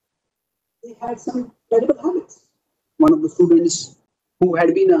that they had some terrible habits. One of the students who had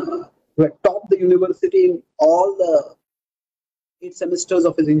topped the university in all the 8 semesters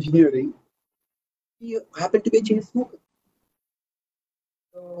of his engineering, he happened to be a chain smoker.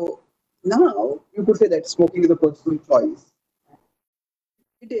 So now you could say that smoking is a personal choice.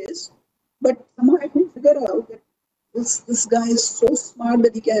 It is, but somehow I couldn't figure out that this guy is so smart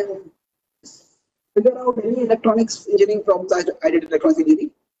that he can figure out any electronics engineering problems. I did electronics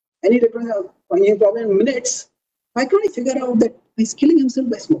engineering. Any electronics engineering problem in minutes. Why can't he figure out that he's killing himself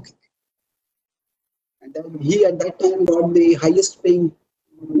by smoking? And then he at that time got the highest paying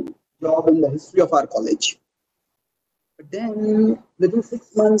job in the history of our college. But then within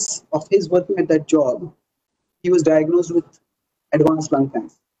 6 months of his working at that job, he was diagnosed with advanced lung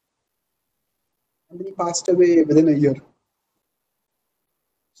cancer. And then he passed away within a year.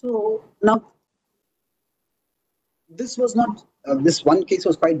 So now this was not, this one case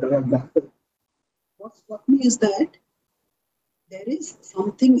was quite dramatic. What struck me is that there is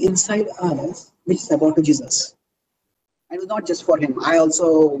something inside us which sabotages us. And it was not just for him. I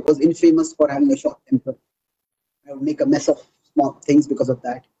also was infamous for having a short temper. I would make a mess of small things because of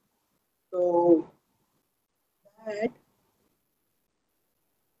that. So that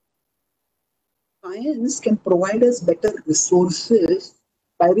science can provide us better resources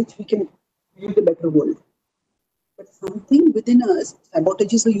by which we can build a better world. But something within us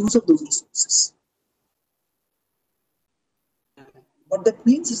sabotages the use of those resources. What that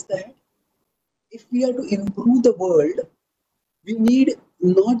means is that if we are to improve the world, we need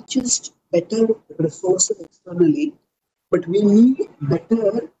not just better resources externally, but we need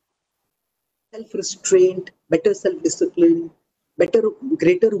better self-restraint, better self-discipline,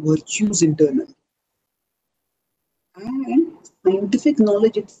 greater virtues internally. And scientific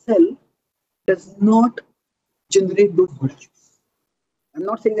knowledge itself does not generate those virtues. I'm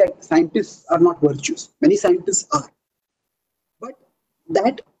not saying that scientists are not virtuous. Many scientists are. But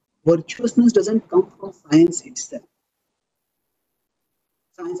that virtuousness doesn't come from science itself.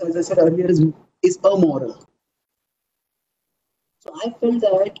 Science, as I said earlier, is amoral. So I felt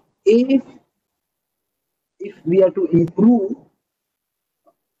that if we are to improve,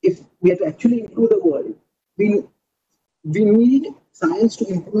 if we are to actually improve the world, we need science to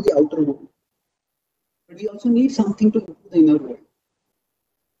improve the outer world. But we also need something to improve the inner world.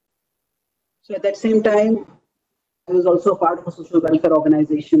 So at that same time, I was also a part of a social welfare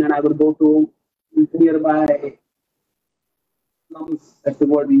organization, and I would go to nearby slums, that's the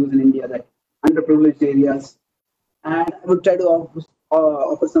word we use in India, that underprivileged areas. And I would try to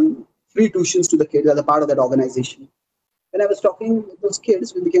offer some free tuitions to the kids as a part of that organization. When I was talking with those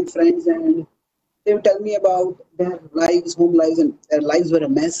kids, we became friends, and they would tell me about their lives, home lives, and their lives were a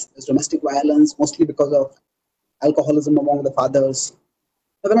mess. There's domestic violence, mostly because of alcoholism among the fathers.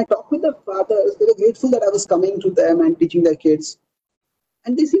 So when I talked with the fathers, they were grateful that I was coming to them and teaching their kids.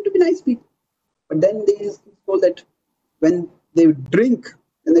 And they seemed to be nice people. But then they told that when they drink,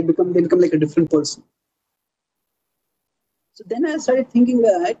 then they become like a different person. So then I started thinking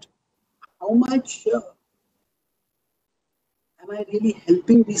that how much am I really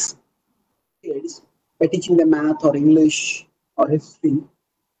helping these kids by teaching them math or English or history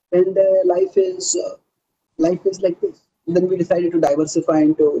when their life is like this? And then we decided to diversify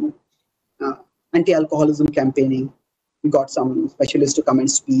into anti-alcoholism campaigning. We got some specialists to come and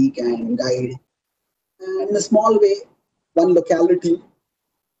speak and guide. And in a small way, one locality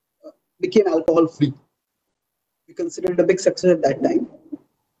became alcohol-free. We considered it a big success at that time.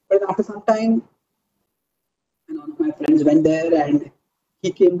 But after some time, and one of my friends went there and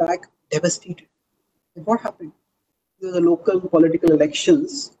he came back devastated. And what happened? There were the local political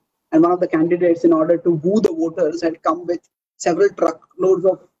elections, and one of the candidates, in order to woo the voters, had come with several truckloads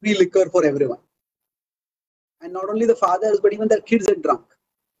of free liquor for everyone. And not only the fathers, but even their kids had drunk.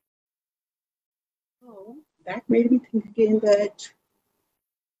 So that made me think again that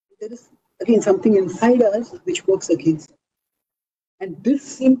there is again something inside us which works against us. And this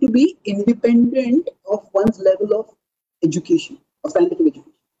seemed to be independent of one's level of education, of scientific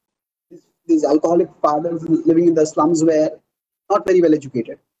education. These alcoholic fathers living in the slums were not very well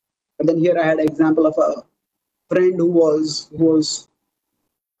educated. But then here I had an example of a friend who was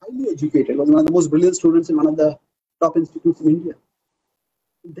highly educated, was one of the most brilliant students in one of the top institutes in India.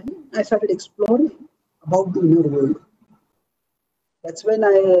 Then I started exploring about the inner world. That's when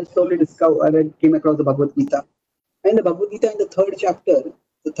I slowly came across the Bhagavad-Gītā. And the Bhagavad-Gītā in the 3rd chapter,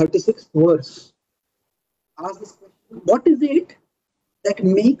 the 36th verse, asks this question: what is it that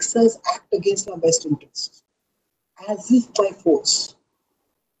makes us act against our best interests, as if by force?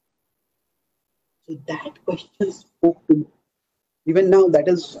 So that question spoke to me. Even now, that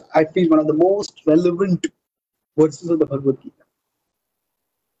is, I feel, one of the most relevant verses of the Bhagavad-Gītā.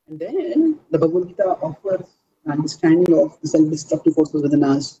 And then the Bhagavad-Gītā offers an understanding of the self-destructive forces within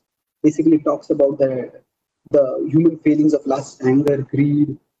us. Basically, it talks about the human failings of lust, anger,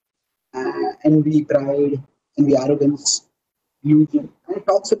 greed, envy, pride, arrogance, illusion. And it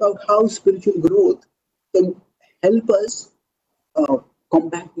talks about how spiritual growth can help us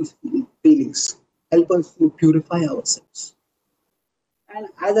combat these failings, help us to purify ourselves. And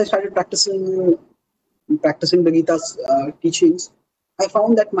as I started practicing the Gita's teachings, I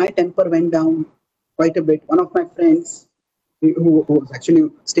found that my temper went down quite a bit. One of my friends, who was actually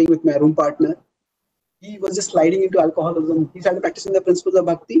staying with my room partner, he was just sliding into alcoholism. He started practicing the principles of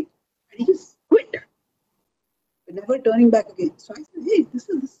bhakti, and he just quit, never turning back again. So I said, hey, this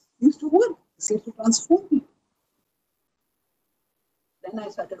seems to work. This seems to transform me. Then I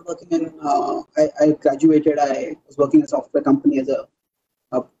started working in, I graduated, I was working in a software company as a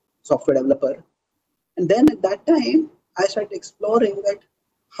software developer. And then at that time, I started exploring that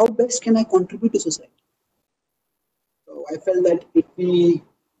how best can I contribute to society. So I felt that if we,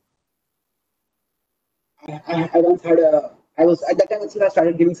 I once had I was at that time actually I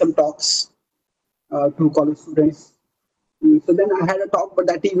started giving some talks to college students. So then I had a talk, but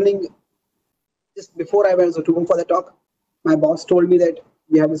that evening, just before I went to go for the talk, my boss told me that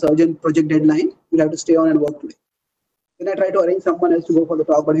we have this urgent project deadline. You'll have to stay on and work today. Then I tried to arrange someone else to go for the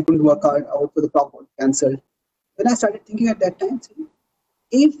talk, but he couldn't work out for the talk was cancelled. Then I started thinking at that time,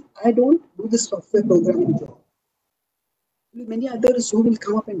 if I don't do this software programming job, many others who will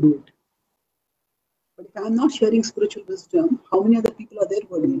come up and do it. But if I'm not sharing spiritual wisdom, how many other people are there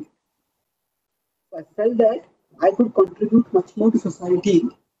who are doing it? So I felt that I could contribute much more to society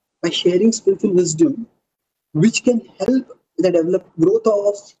by sharing spiritual wisdom, which can help the growth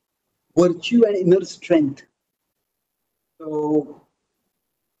of virtue and inner strength. So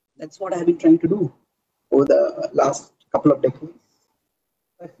that's what I've been trying to do over the last couple of decades.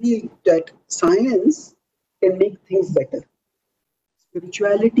 I feel that science can make things better.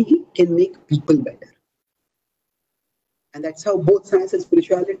 Spirituality can make people better. And that's how both science and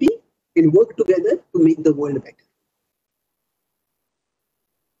spirituality can work together to make the world better.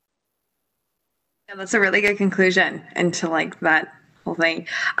 Yeah, that's a really good conclusion into like that whole thing.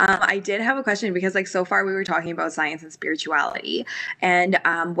 I did have a question because like so far we were talking about science and spirituality, and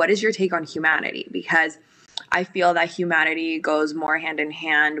what is your take on humanity? Because I feel that humanity goes more hand in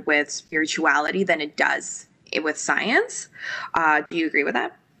hand with spirituality than it does with science. Do you agree with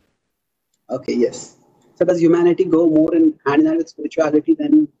that? Okay, yes. So does humanity go more in hand in hand with spirituality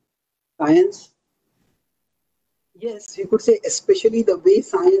than science? Yes, you could say, especially the way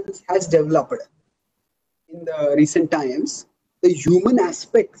science has developed in the recent times, the human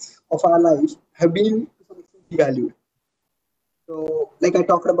aspects of our lives have been to some extent devalued. So, like I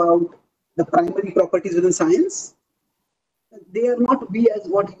talked about the primary properties within science, they are not we as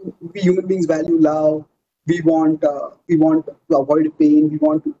what we human beings value love. We want to avoid pain. We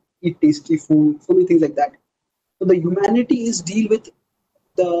want to eat tasty food. So many things like that. So the humanity is deal with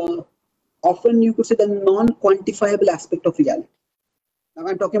the often you could say the non-quantifiable aspect of reality. Now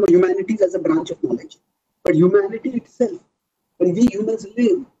I'm talking about humanities as a branch of knowledge, but humanity itself, when we humans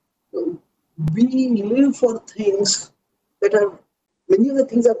live, we live for things that are many of the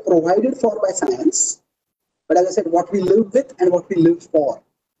things are provided for by science. But as I said, what we live with and what we live for.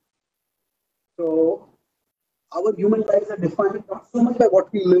 So our human lives are defined not so much by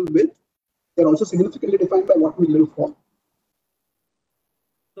what we live with, they're also significantly defined by what we live for.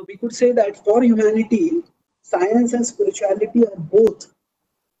 So we could say that for humanity, science and spirituality are both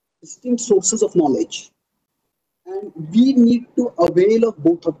distinct sources of knowledge. And we need to avail of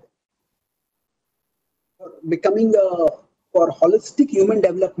both of them. For becoming for holistic human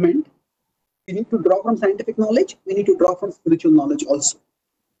development, we need to draw from scientific knowledge, we need to draw from spiritual knowledge also.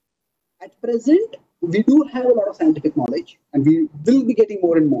 At present, we do have a lot of scientific knowledge and we will be getting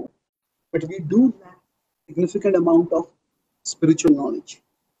more and more, but we do lack a significant amount of spiritual knowledge.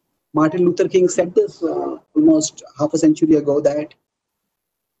 Martin Luther King said this almost half a century ago that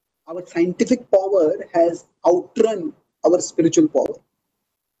our scientific power has outrun our spiritual power.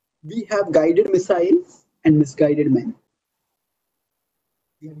 We have guided missiles and misguided men.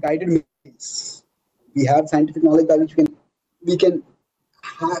 We have guided missiles. We have scientific knowledge by which we can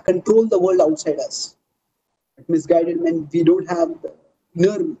control the world outside us. But misguided men, we don't have the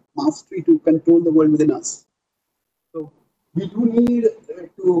inner mastery to control the world within us. So we do need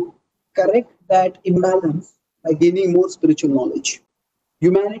to correct that imbalance by gaining more spiritual knowledge.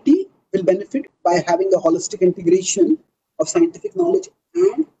 Humanity will benefit by having the holistic integration of scientific knowledge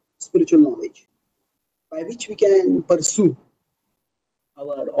and spiritual knowledge, by which we can pursue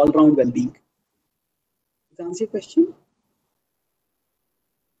our all-round well-being. Does that answer your question?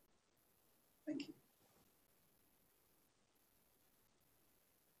 Thank you.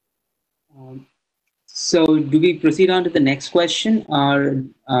 So do we proceed on to the next question, or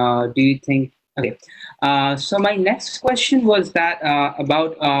do you think? Okay. So my next question was that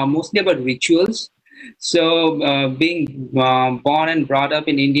about mostly about rituals. So being born and brought up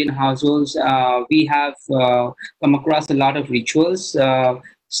in Indian households, we have come across a lot of rituals,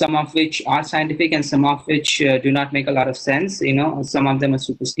 some of which are scientific and some of which do not make a lot of sense. You know, some of them are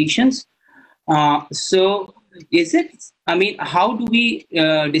superstitions. So is it, I mean, how do we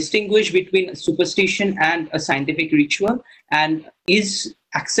distinguish between superstition and a scientific ritual? And is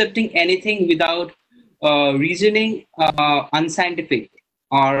accepting anything without reasoning unscientific?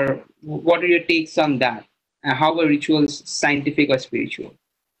 Or what are your takes on that? How are rituals scientific or spiritual?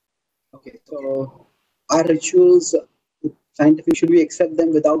 Okay, so are rituals scientific? Should we accept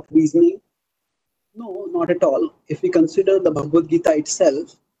them without reasoning? No, not at all. If we consider the Bhagavad-Gītā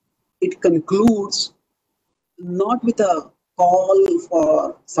itself, it concludes not with a call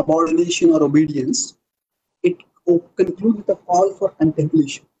for subordination or obedience. It concludes with a call for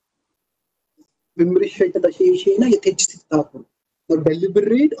contemplation. Now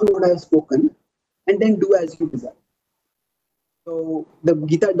deliberate on what I have spoken and then do as you desire. So the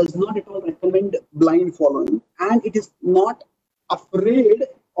Gita does not at all recommend blind following, and it is not afraid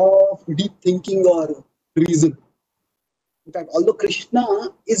of deep thinking or reason. In fact, although Krishna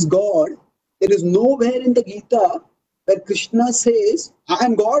is God, there is nowhere in the Gita where Krishna says, I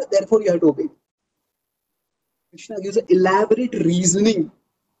am God, therefore you have to obey. Krishna gives an elaborate reasoning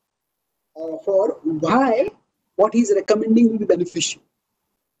for why what he is recommending will be beneficial.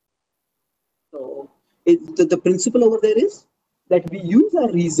 So the principle over there is that we use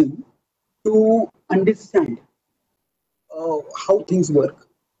our reason to understand how things work,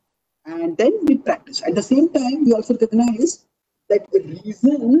 and then we practice. At the same time, we also recognize that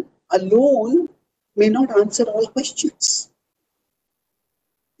reason alone may not answer all questions.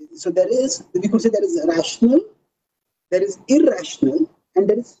 So we could say there is rational, there is irrational, and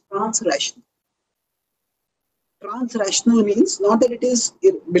there is trans-rational. Trans-rational means not that it is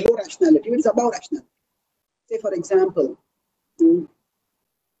below rationality, it is above rationality. Say, for example,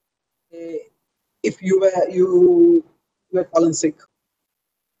 if you were fallen sick,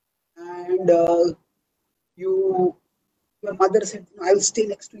 and your mother said, I will stay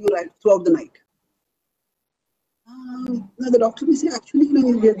next to you throughout the night. Now the doctor will say, actually,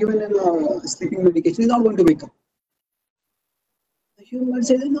 we are given a sleeping medication, he's not going to wake up. The human will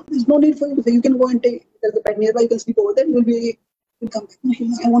say, no, there's no need for you to say, you can go and take, there's a bed nearby, you can sleep over there, you'll come back. No,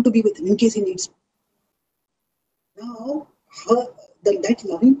 I want to be with him in case he needs me. Now, that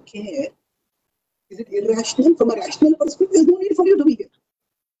loving care, is it irrational? From a rational perspective, there's no need for you to be here.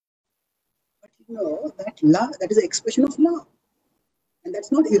 But that love, that is an expression of love. And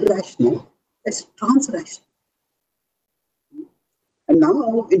that's not irrational, that's trans-rational. And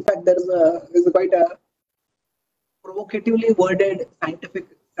now, in fact, there's quite a provocatively worded scientific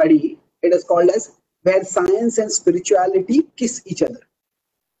study. It is called as Where Science and Spirituality Kiss Each Other.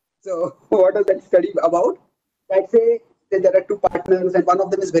 So, what is that study about? Let's say that there are two partners and one of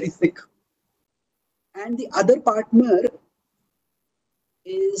them is very sick. And the other partner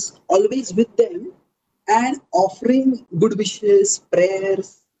is always with them and offering good wishes,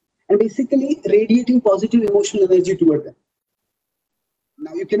 prayers, and basically radiating positive emotional energy toward them.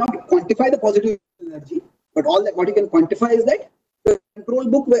 Now, you cannot quantify the positive energy, but what you can quantify is that the control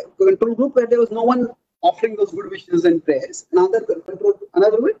group where there was no one offering those good wishes and prayers, another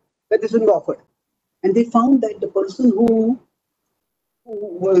way where this was offered. And they found that the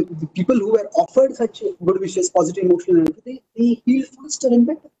people who were offered such good wishes, positive emotional energy, they healed faster and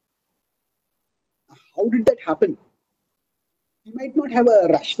better. How did that happen? You might not have a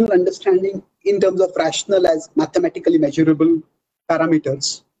rational understanding in terms of rational as mathematically measurable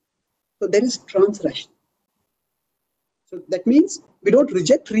parameters. So there is trans-rational. So that means we don't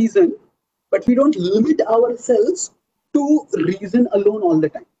reject reason, but we don't limit ourselves to reason alone all the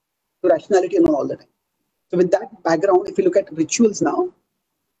time, to rationality alone all the time. So with that background, if you look at rituals now,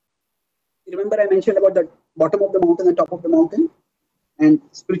 remember I mentioned about the bottom of the mountain and top of the mountain, and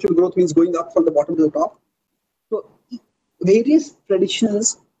spiritual growth means going up from the bottom to the top. So various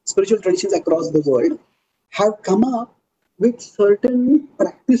traditions, spiritual traditions across the world have come up with certain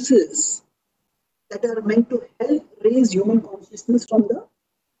practices that are meant to help raise human consciousness from the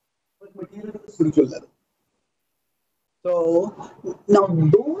material to the spiritual level. So now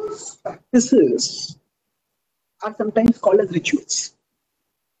those practices are sometimes called as rituals.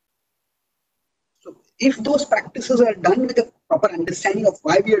 So if those practices are done with a proper understanding of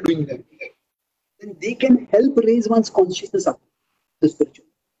why we are doing them, then they can help raise one's consciousness up to the spiritual.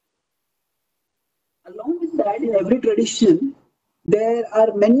 Along with that, in every tradition, there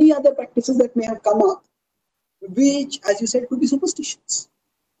are many other practices that may have come up, which, as you said, could be superstitions.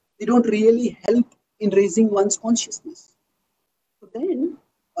 They don't really help in raising one's consciousness. So then,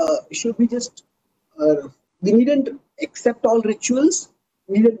 should we just, we needn't accept all rituals,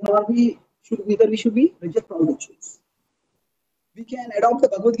 neither we should reject all rituals. We can adopt the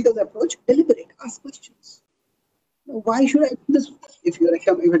Bhagavad-Gīta's approach, deliberate, ask questions. Why should I do this? If you're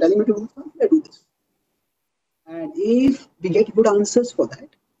telling me to do this, why should I do this? And if we get good answers for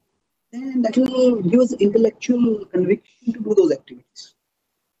that, then that will give us intellectual conviction to do those activities.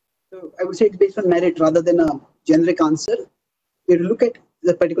 So I would say it's based on merit rather than a generic answer. We look at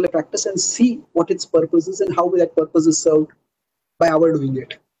the particular practice and see what its purpose is and how that purpose is served by our doing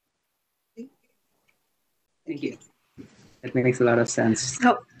it. Thank you. That makes a lot of sense.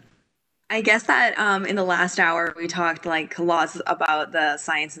 So I guess that in the last hour, we talked like lots about the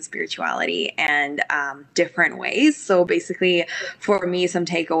science and spirituality and different ways. So basically, for me, some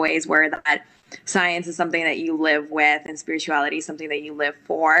takeaways were that science is something that you live with and spirituality is something that you live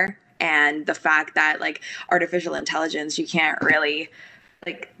for. And the fact that like artificial intelligence, you can't really,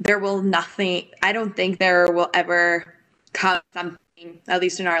 like, there will nothing, I don't think there will ever come something, at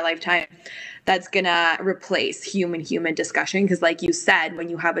least in our lifetime, that's gonna replace human discussion. Because like you said, when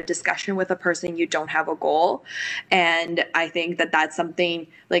you have a discussion with a person, you don't have a goal. And I think that that's something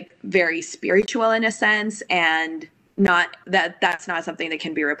like very spiritual in a sense, and not that's not something that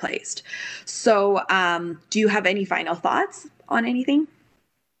can be replaced. So do you have any final thoughts on anything?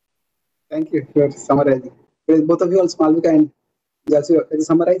 Thank you for summarizing. Both of you also, Malvika, and you also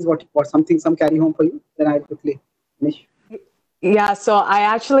summarize what something, some carry home for you. Then I'll quickly finish. Yeah, so I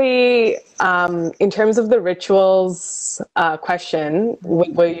actually, in terms of the rituals question,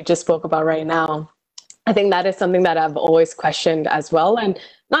 what you just spoke about right now, I think that is something that I've always questioned as well, and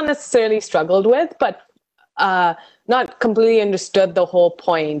not necessarily struggled with, but not completely understood the whole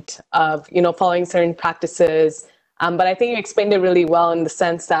point of, following certain practices. But I think you explained it really well in the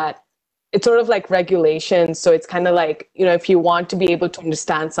sense that it's sort of like regulation. So it's kind of like, if you want to be able to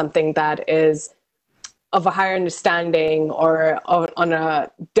understand something that is of a higher understanding or on a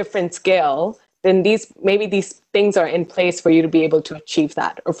different scale, then maybe these things are in place for you to be able to achieve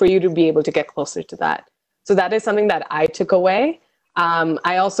that, or for you to be able to get closer to that. So that is something that I took away.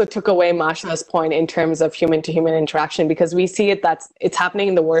 I also took away Masha's point in terms of human-to-human interaction, because we see it's happening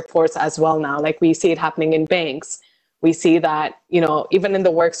in the workforce as well now. Like we see it happening in banks. We see that, even in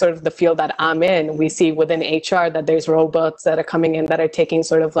the work, sort of the field that I'm in, we see within HR that there's robots that are coming in that are taking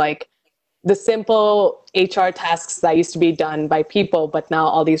sort of like the simple HR tasks that used to be done by people, but now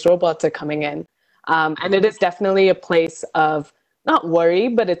all these robots are coming in. And it is definitely a place of not worry,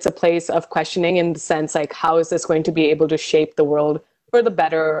 but it's a place of questioning in the sense like, how is this going to be able to shape the world for the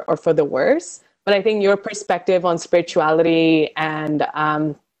better or for the worse? But I think your perspective on spirituality and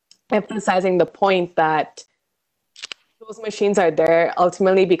emphasizing the point that those machines are there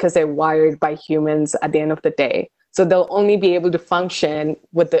ultimately because they're wired by humans at the end of the day. So they'll only be able to function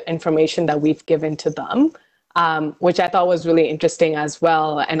with the information that we've given to them, which I thought was really interesting as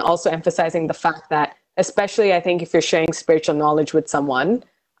well. And also emphasizing the fact that, especially I think if you're sharing spiritual knowledge with someone,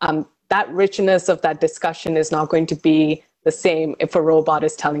 that richness of that discussion is not going to be the same if a robot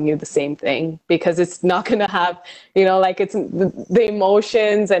is telling you the same thing, because it's not going to have, it's the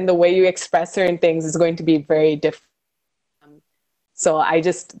emotions and the way you express certain things is going to be very different. So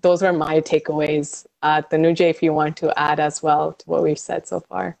those are my takeaways. Tanuja, if you want to add as well to what we've said so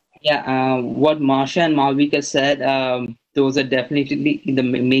far. Yeah, what Marsha and Malvika said, those are definitely the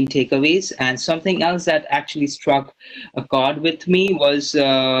main takeaways. And something else that actually struck a chord with me was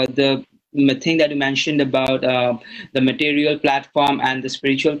the thing that you mentioned about the material platform and the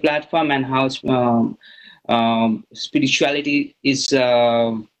spiritual platform, and how spirituality is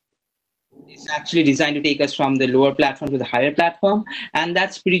actually designed to take us from the lower platform to the higher platform. And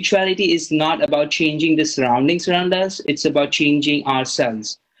that spirituality is not about changing the surroundings around us. It's about changing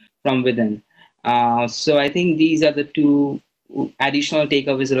ourselves from within. So I think these are the two additional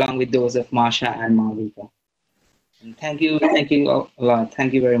takeaways along with those of Masha and Malvika. And thank you a lot.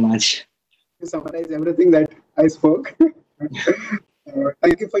 Thank you very much. To summarize everything that I spoke.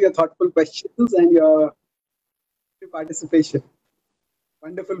 Thank you for your thoughtful questions and your participation.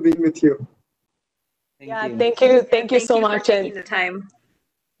 Wonderful being with you. Thank you so much. For taking the time.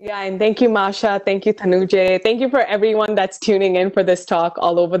 Yeah, and thank you, Masha. Thank you, Tanuja. Thank you for everyone that's tuning in for this talk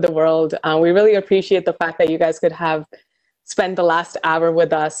all over the world. We really appreciate the fact that you guys could have spent the last hour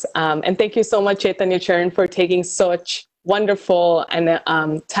with us. And thank you so much, Chaitanya Charan, for taking such wonderful and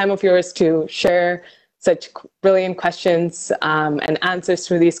time of yours to share such brilliant questions and answers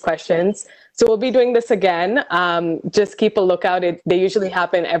to these questions. So we'll be doing this again. Just keep a lookout. They usually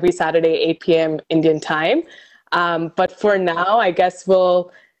happen every Saturday, 8 p.m. Indian time. But for now, I guess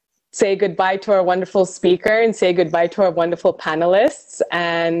we'll say goodbye to our wonderful speaker and say goodbye to our wonderful panelists.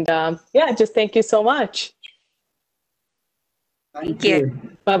 And just thank you so much. Thank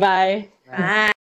you. Bye-bye. Bye.